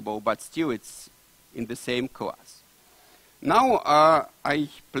integrable, but still it's in the same class. Now I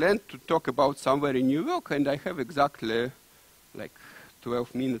plan to talk about some very new work, and I have exactly like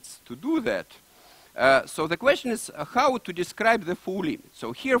 12 minutes to do that. So the question is how to describe the full limit.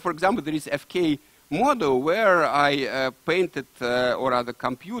 So here, for example, there is FK model where I painted, or rather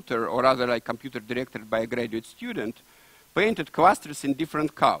computer directed by a graduate student, painted clusters in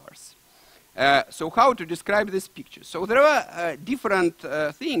different colors. So how to describe this picture? So there are different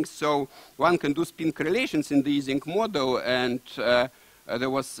things. So one can do spin correlations in the Ising model, and there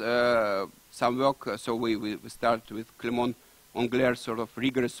was some work. So we started with Clement Engler's sort of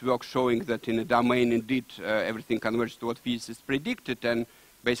rigorous work showing that in a domain, indeed, everything converges to what physicists predicted, and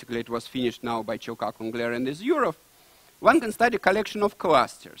basically it was finished now by Chilcock, Engler, and Izurov. One can study collection of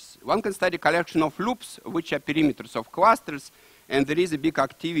clusters. One can study collection of loops, which are perimeters of clusters. And there is a big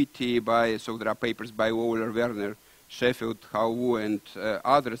activity by, so there are papers by Wöhler, Werner, Sheffield, Hau, and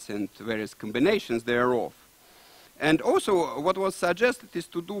others, and various combinations thereof. And also, what was suggested is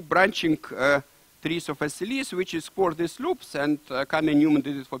to do branching trees of SLEs, which explore these loops, and Kame Newman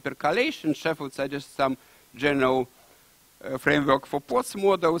did it for percolation. Sheffield suggests some general framework for POTS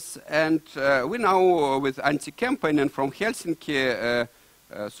models, and we now, with Antti Kemppainen from Helsinki,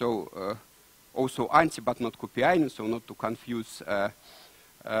 also Antti, but not Kupiainen, so not to confuse.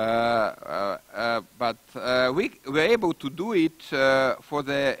 But we were able to do it for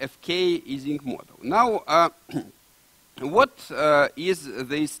the FK Ising model. Now, what is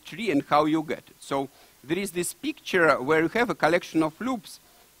this tree and how you get it? So there is this picture where you have a collection of loops,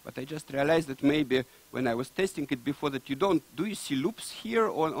 but I just realized that maybe when I was testing it before that you don't. Do you see loops here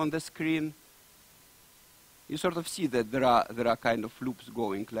on the screen? You sort of see that there are kind of loops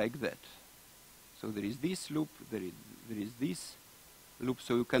going like that. So there is this loop, there is this loop,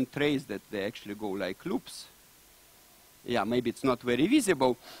 so you can trace that they actually go like loops. Yeah, maybe it's not very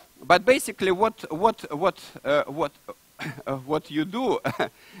visible, but basically what you do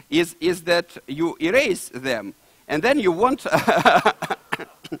is that you erase them, and then you want to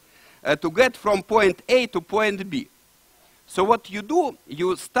get from point A to point B. So what you do,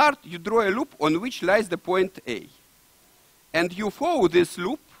 you draw a loop on which lies the point A, and you follow this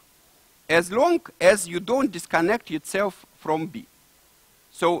loop as long as you don't disconnect yourself from B.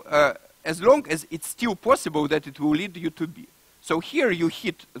 So as long as it's still possible that it will lead you to B. So here you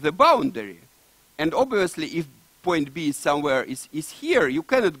hit the boundary, and obviously if point B is somewhere is here, you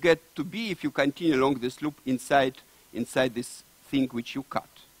cannot get to B if you continue along this loop inside this thing which you cut.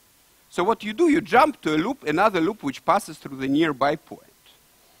 So what you do, you jump to a loop, another loop which passes through the nearby point.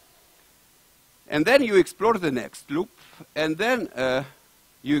 And then you explore the next loop, and then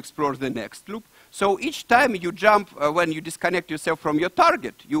you explore the next loop. So each time you jump, when you disconnect yourself from your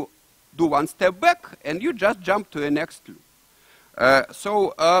target, you do one step back, and you just jump to the next loop.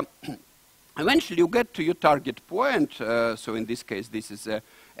 Eventually you get to your target point. So in this case, this is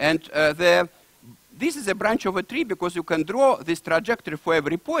this is a branch of a tree because you can draw this trajectory for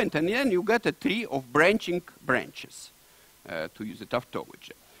every point, and then you get a tree of branching branches, to use a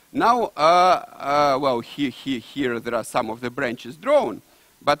tautology. Now, well, here there are some of the branches drawn,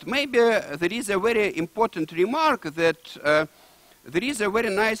 but maybe there is a very important remark that there is a very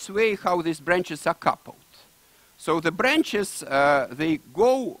nice way how these branches are coupled. So the branches, they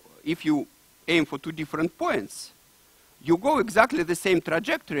go, if you aim for two different points, you go exactly the same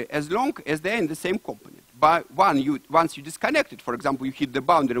trajectory as long as they're in the same component. But once you disconnect it, for example, you hit the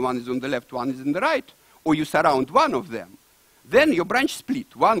boundary, one is on the left, one is on the right, or you surround one of them, then your branch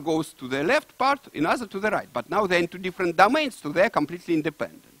split. One goes to the left part, another to the right. But now they're in two different domains, so they're completely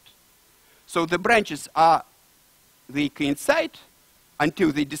independent. So the branches they coincide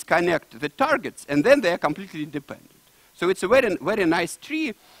until they disconnect the targets, and then they are completely independent. So it's a very, very nice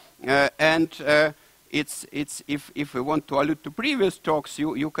tree, if we want to allude to previous talks,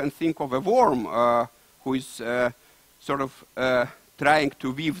 you can think of a worm who is sort of trying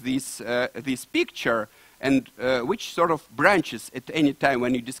to weave this picture, and which sort of branches at any time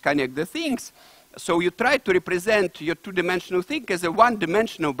when you disconnect the things. So you try to represent your two-dimensional thing as a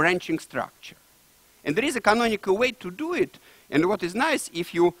one-dimensional branching structure. And there is a canonical way to do it. And what is nice,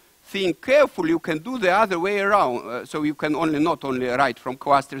 if you think carefully, you can do the other way around. So you can not only write from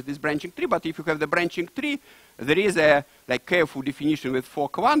clusters this branching tree, but if you have the branching tree, there is a careful definition with 4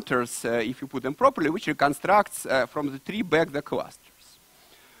 quanters, if you put them properly, which reconstructs from the tree back the clusters.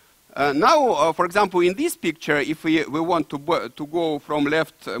 Now, for example, in this picture, if we want to go from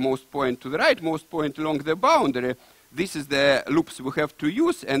leftmost point to the rightmost point along the boundary, this is the loops we have to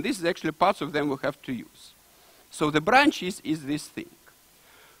use, and this is actually parts of them we have to use. So the branch is this thing.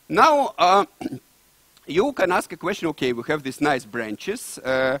 Now, you can ask a question, okay, we have these nice branches.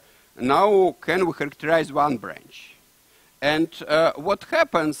 Now, can we characterize one branch? And what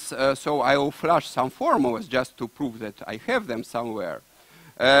happens, so I will flash some formulas just to prove that I have them somewhere.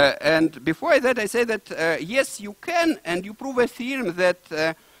 And before that, I say that, yes, you can, and you prove a theorem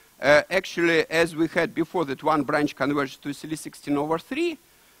that actually, as we had before, that one branch converges to SLE 16/3.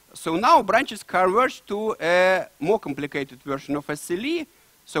 So now branches converge to a more complicated version of SLE,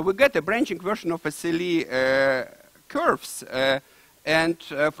 So we get a branching version of SLE curves. And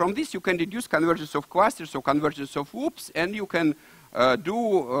from this, you can deduce convergence of clusters or convergence of loops, and you can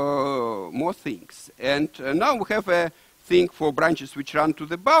do more things. And now we have a thing for branches which run to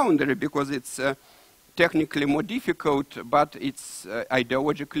the boundary, because it's technically more difficult, but it's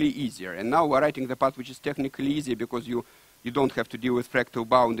ideologically easier. And now we're writing the part which is technically easier, because you don't have to deal with fractal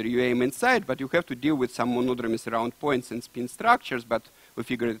boundary. You aim inside, but you have to deal with some monodromies around points and spin structures, but we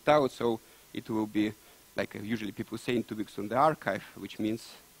figured it out, so it will be, like usually people say, in 2 weeks on the archive, which means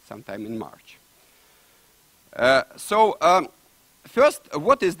sometime in March. First,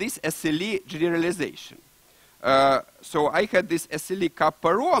 what is this SLE generalization? So I had this SLE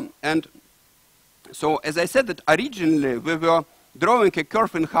kappa rho, and so as I said, that originally we were drawing a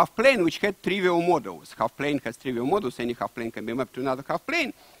curve in half plane which had trivial models. Half plane has trivial models, any half plane can be mapped to another half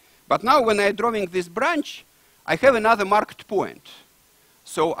plane. But now when I'm drawing this branch, I have another marked point.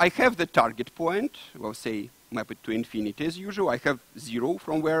 So I have the target point, we'll say map it to infinity as usual. I have 0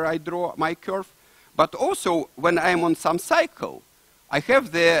 from where I draw my curve. But also when I'm on some cycle, I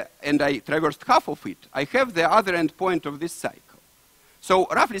have and I traversed half of it, I have the other end point of this cycle. So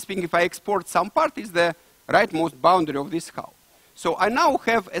roughly speaking, if I export some part, is the rightmost boundary of this half. So I now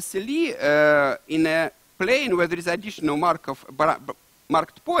have SLE in a plane where there is additional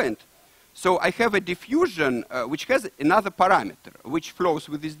marked point. So I have a diffusion which has another parameter which flows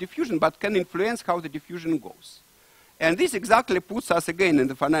with this diffusion but can influence how the diffusion goes. And this exactly puts us again in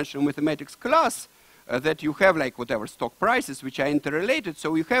the financial mathematics class that you have like whatever stock prices which are interrelated.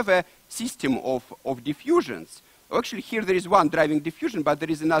 So you have a system of diffusions. Actually here there is one driving diffusion, but there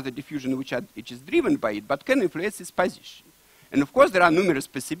is another diffusion which is driven by it but can influence its position. And of course there are numerous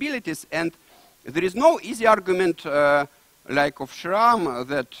possibilities, and there is no easy argument like of Schramm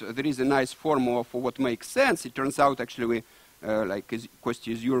that there is a nice formula for what makes sense. It turns out actually like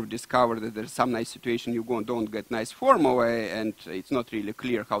Kostya Zurov discovered that there's some nice situation you don't get nice formula, and it's not really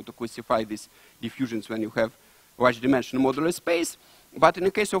clear how to classify these diffusions when you have large dimensional modular space. But in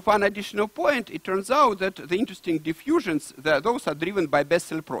the case of one additional point, it turns out that the interesting diffusions, those are driven by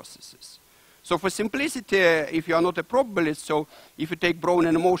Bessel processes. So for simplicity, if you are not a probabilist, so if you take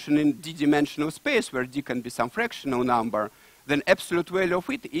Brownian motion in d-dimensional space, where d can be some fractional number, then absolute value of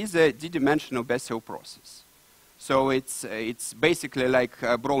it is a d-dimensional Bessel process. So it's basically like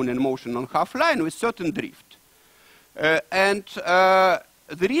Brownian motion on half line with certain drift. There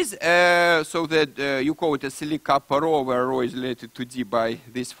is, so that you call it SLE kappa rho, where rho is related to d by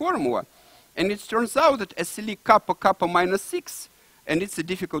this formula. And it turns out that SLE kappa minus 6, and it's a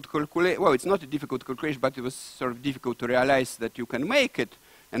difficult calculation. Well, it's not a difficult calculation, but it was sort of difficult to realize that you can make it.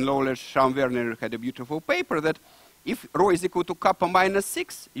 And Lawler, Schramm, Werner had a beautiful paper that if rho is equal to kappa minus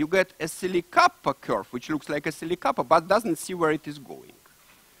 6, you get a SLE kappa curve, which looks like a SLE kappa, but doesn't see where it is going.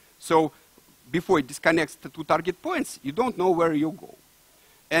 So before it disconnects the two target points, you don't know where you go.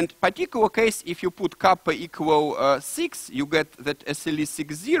 And particular case, if you put kappa equal 6, you get that SLE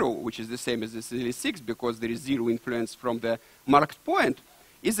 6, 0, which is the same as SLE 6 because there is 0 influence from the marked point,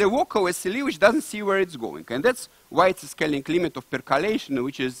 is a local SLE which doesn't see where it's going. And that's why it's a scaling limit of percolation,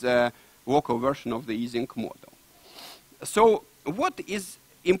 which is a local version of the Ising model. So what is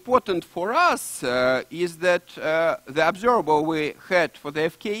important for us is that the observable we had for the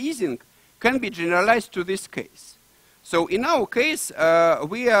FK Ising can be generalized to this case. So in our case,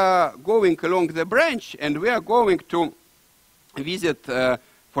 we are going along the branch, and we are going to visit,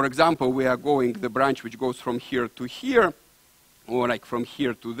 for example, we are going the branch which goes from here to here, or like from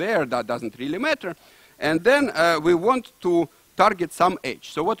here to there, that doesn't really matter. And then we want to target some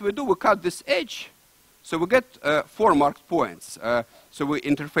edge. So what we do, we cut this edge, so we get 4 marked points. So we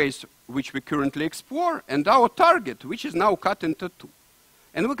interface which we currently explore, and our target, which is now cut into 2.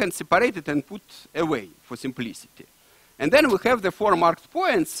 And we can separate it and put away for simplicity. And then we have the 4 marked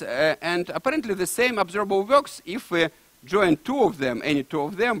points, and apparently the same observable works if we join 2 of them, any 2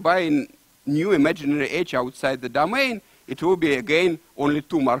 of them, by a new imaginary edge outside the domain. It will be, again, only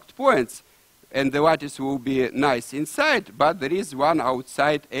 2 marked points. And the lattice will be nice inside, but there is one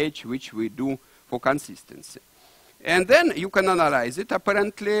outside edge which we do for consistency. And then you can analyze it,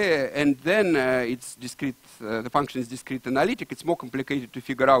 apparently, and then it's discrete, the function is discrete analytic. It's more complicated to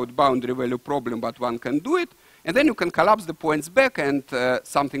figure out boundary value problem, but one can do it. And then you can collapse the points back, and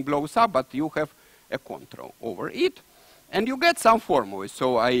something blows up, but you have a control over it. And you get some formula.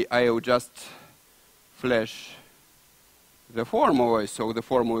 So I will just flash the formula. So the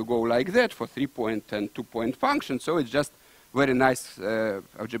formula will go like that for 3-point and 2-point functions. So it's just very nice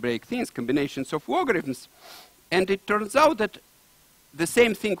algebraic things, combinations of logarithms. And it turns out that the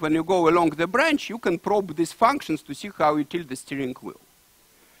same thing when you go along the branch, you can probe these functions to see how you tilt the steering wheel.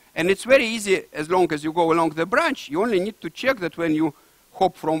 And it's very easy as long as you go along the branch. You only need to check that when you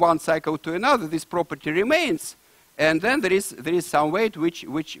hop from one cycle to another, this property remains. And then there is some weight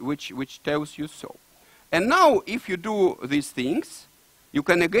which tells you so. And now, if you do these things, you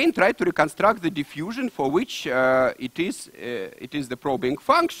can again try to reconstruct the diffusion for which it is the probing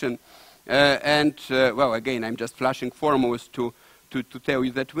function. Well, again, I'm just flashing formulas to tell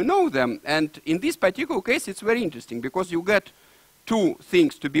you that we know them. And in this particular case, it's very interesting because you get two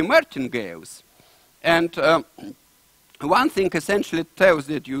things to be martingales. And one thing essentially tells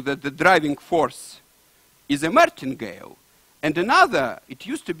you that the driving force is a martingale. And another, it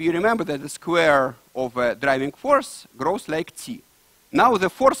used to be, remember that the square of a driving force grows like t. Now the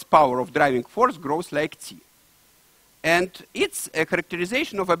force power of driving force grows like t. And it's a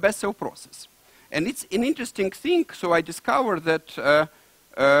characterization of a Bessel process. And it's an interesting thing, so I discovered that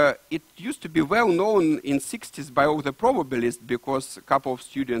it used to be well known in the 60s by all the probabilists because a couple of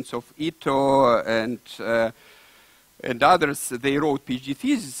students of Ito and others, they wrote PhD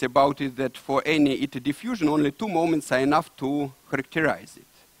theses about it, that for any Ito diffusion, only two moments are enough to characterize it.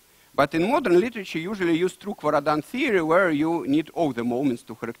 But in modern literature, usually use Truk-Varadan theory, where you need all the moments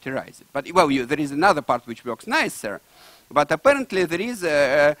to characterize it. But, well, there is another part which works nicer. But apparently, there is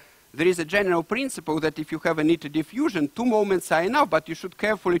a general principle that if you have an Ito diffusion, two moments are enough, but you should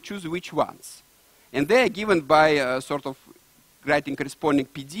carefully choose which ones. And they are given by sort of writing corresponding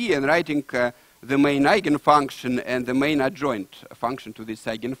PD and writing the main eigenfunction and the main adjoint function to this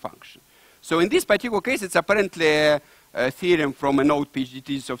eigenfunction. So in this particular case, it's apparently a theorem from an old PhD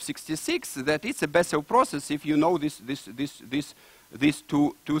thesis of 66 that it's a Bessel process if you know these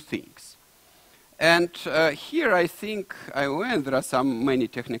two things. And here I think I will end. There are many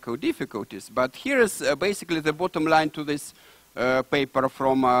technical difficulties, but here is basically the bottom line to this paper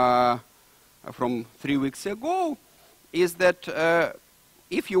from 3 weeks ago, is that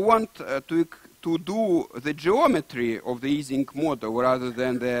if you want to do the geometry of the Ising model rather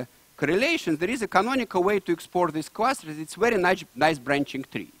than the correlation, there is a canonical way to explore these clusters. It's very nice branching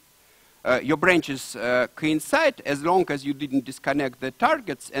tree. Your branches coincide as long as you didn't disconnect the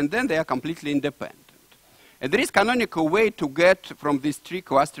targets, and then they are completely independent. And there is canonical way to get from these tree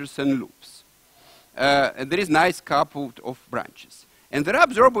clusters and loops. And there is nice couple of branches. And there are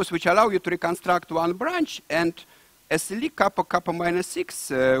observables which allow you to reconstruct one branch, and SLE kappa kappa minus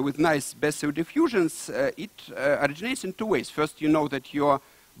 6 with nice Bessel diffusions, it originates in two ways. First, you know that your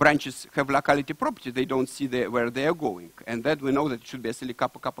branches have locality property. They don't see where they are going. And that we know that it should be SLE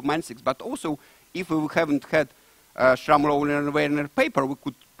kappa kappa minus 6. But also, if we haven't had Schramm-Lowell and Werner paper, we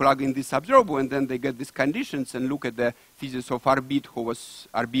could plug in this observable, and then they get these conditions and look at the thesis of Arbib, who was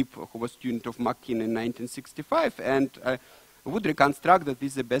student of McKean in 1965, and would reconstruct that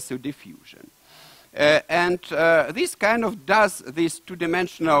this is a Bessel diffusion. This kind of does this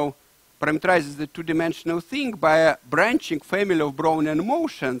two-dimensional, parameterizes the two-dimensional thing by a branching family of Brownian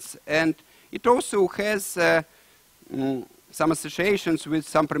motions, and it also has some associations with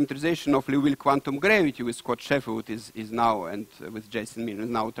some parameterization of Liouville quantum gravity, with Scott Sheffield is now, and with Jason Miller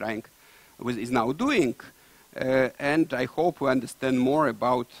is now doing. And I hope we understand more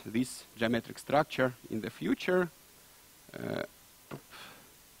about this geometric structure in the future.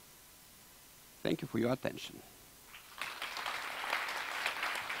 Thank you for your attention.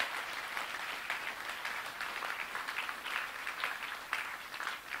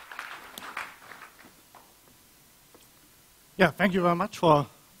 Yeah, thank you very much for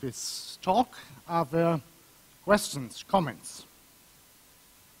this talk. Are there questions, comments?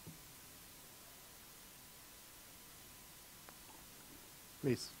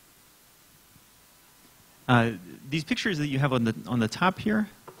 Please. These pictures that you have on the top here,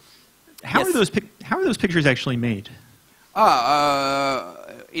 how are those pictures actually made?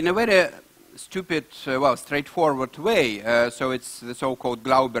 In a very stupid, well, straightforward way. So it's the so-called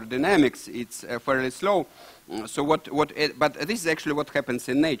Glauber dynamics. It's fairly slow. But this is actually what happens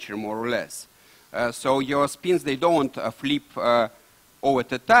in nature, more or less. So your spins, they don't flip all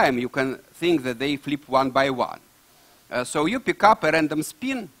at a time. You can think that they flip one by one. So you pick up a random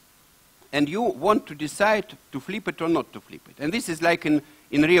spin, and you want to decide to flip it or not to flip it. And this is like in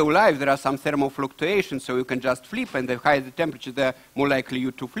real life. There are some thermal fluctuations, so you can just flip, and the higher the temperature, the more likely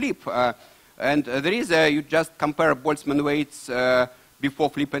you to flip. And there is you just compare Boltzmann weights before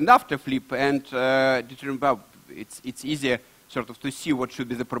flip and after flip, and determine, well, it's easier sort of to see what should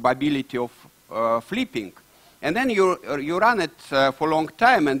be the probability of flipping. And then you run it for a long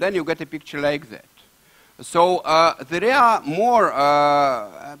time, and then you get a picture like that. So there are more,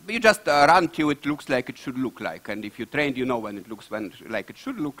 you just run till it looks like it should look like. And if you trained, you know when it looks like it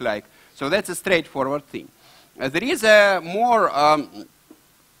should look like. So that's a straightforward thing. There is a more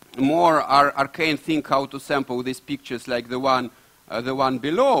more arcane thing how to sample these pictures like the one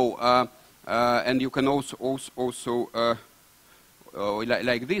below, and you can also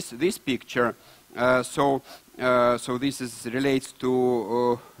like this picture. So this relates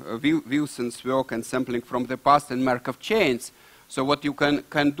to Wilson's work and sampling from the past and Markov chains. So what you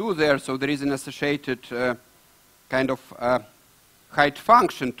can do there, so there is an associated kind of height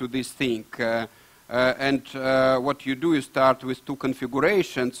function to this thing. And what you do is start with two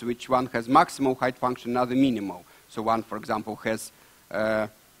configurations, which one has maximal height function, another minimal. So one, for example, has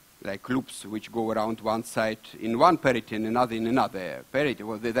like loops which go around one side in one parity and another in another parity,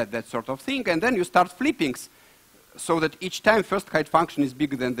 well, that sort of thing. And then you start flipping so that each time first height function is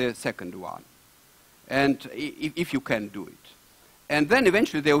bigger than the second one. And if you can do it. And then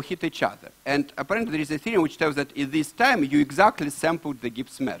eventually they will hit each other. And apparently there is a theorem which tells that at this time you exactly sampled the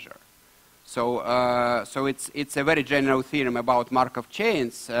Gibbs measure. So, so it's a very general theorem about Markov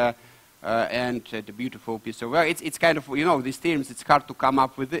chains, and the beautiful piece of work. It's kind of, you know, these theorems, it's hard to come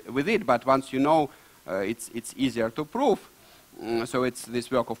up with it, but once you know, it's easier to prove. So it's this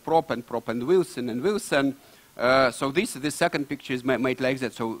work of Prop and Wilson. So the second picture is made like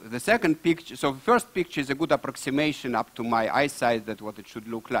that. So the second picture, so the first picture is a good approximation up to my eyesight that what it should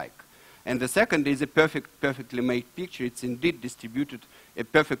look like. And the second is a perfectly made picture. It's indeed distributed, a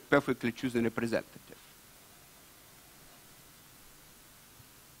perfectly chosen representative.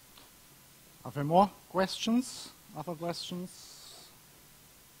 Are there more questions? Other questions?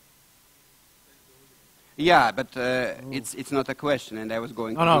 Yeah, but it's not a question, and I was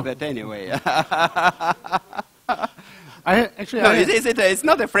going to do that anyway. It's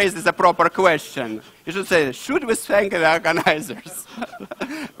not a phrase, it's a proper question. You should say, should we thank the organizers?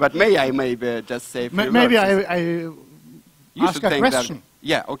 But may I maybe just say a few maybe words? I ask a question.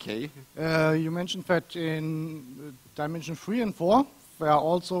 Yeah, okay. You mentioned that in dimension 3 and 4, there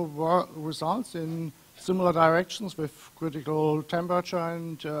also were results in similar directions with critical temperature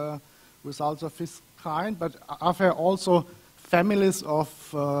and results of this kind, but are there also families of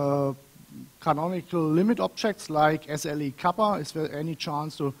canonical limit objects like SLE kappa? Is there any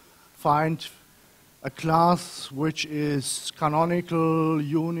chance to find a class which is canonical,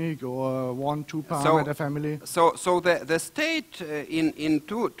 unique, or 1-2 parameter family? So the state in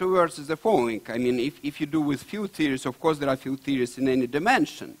two words is the following. I mean, if you do with field theories, of course there are field theories in any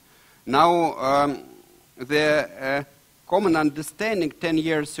dimension. Now, the common understanding 10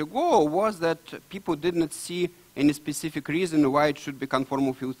 years ago was that people did not see any specific reason why it should be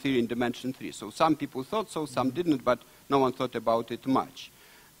conformal field theory in dimension 3. So some people thought so, some didn't, but no one thought about it much.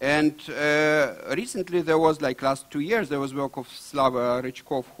 And recently there was, like last 2 years, there was work of Slava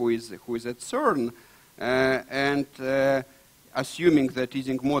Rechkov, who is at CERN, and assuming that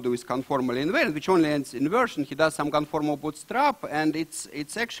Ising model is conformally invariant, which only ends inversion, he does some conformal bootstrap, and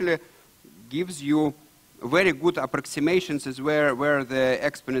it's actually gives you very good approximations as where the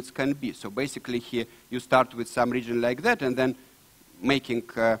exponents can be. So basically here you start with some region like that, and then making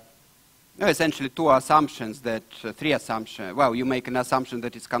essentially three assumptions. Well, you make an assumption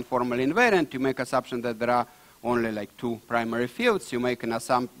that it's conformally invariant. You make assumption that there are only like 2 primary fields. You make an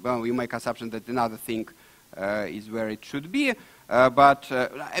assumption that another thing is where it should be. But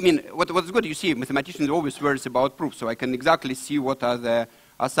I mean, what's good, you see, mathematicians always worry about proof, so I can exactly see what are the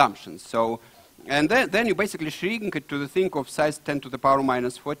assumptions. So, and then you basically shrink it to the thing of size 10 to the power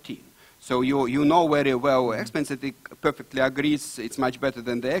minus 14. So you know very well experiments that it perfectly agrees it's much better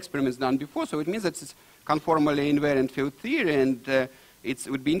than the experiments done before. So it means that it's conformally invariant field theory, and it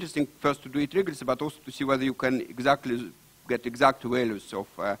would be interesting first to do it rigorously, but also to see whether you can get exact values of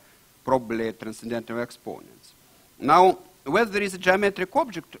probably transcendental exponents. Now, whether there is a geometric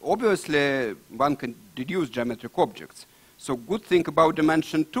object, obviously one can deduce geometric objects. So good thing about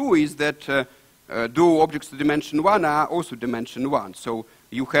dimension 2 is that dual objects to dimension 1 are also dimension 1. So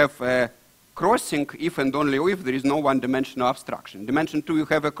you have a crossing if and only if there is no one-dimensional abstraction. Dimension 2, you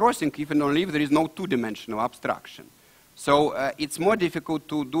have a crossing if and only if there is no two-dimensional abstraction. So it's more difficult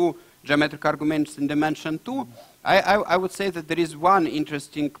to do geometric arguments in dimension 2. I would say that there is one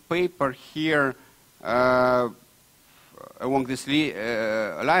interesting paper here along this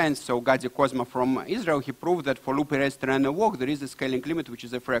lines. So Gadi Kozma from Israel, he proved that for loop erased random walk, there is a scaling limit, which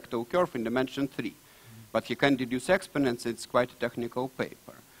is a fractal curve in dimension 3. But he can deduce exponents. It's quite a technical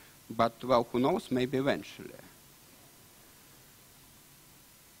paper. But, well, who knows, maybe eventually.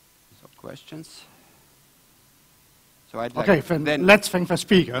 So, questions? So I'd like okay, then let's thank the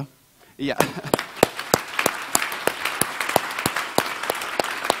speaker. Yeah.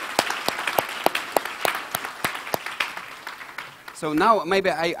 So now maybe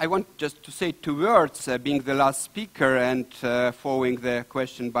I want just to say 2 words, being the last speaker and following the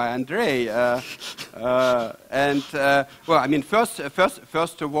question by Andrei. Well, I mean, first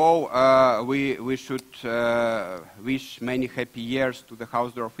of all, we should wish many happy years to the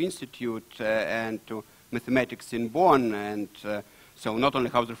Hausdorff Institute and to mathematics in Bonn, and so not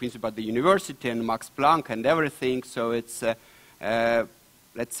only Hausdorff Institute but the university and Max Planck and everything. So it's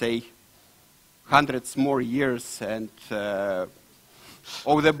let's say hundreds more years and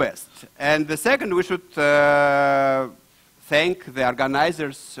all the best. And the second, we should thank the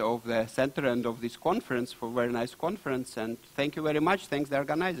organizers of the center and of this conference for a very nice conference, and thank you very much. Thanks the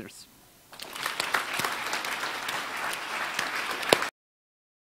organizers.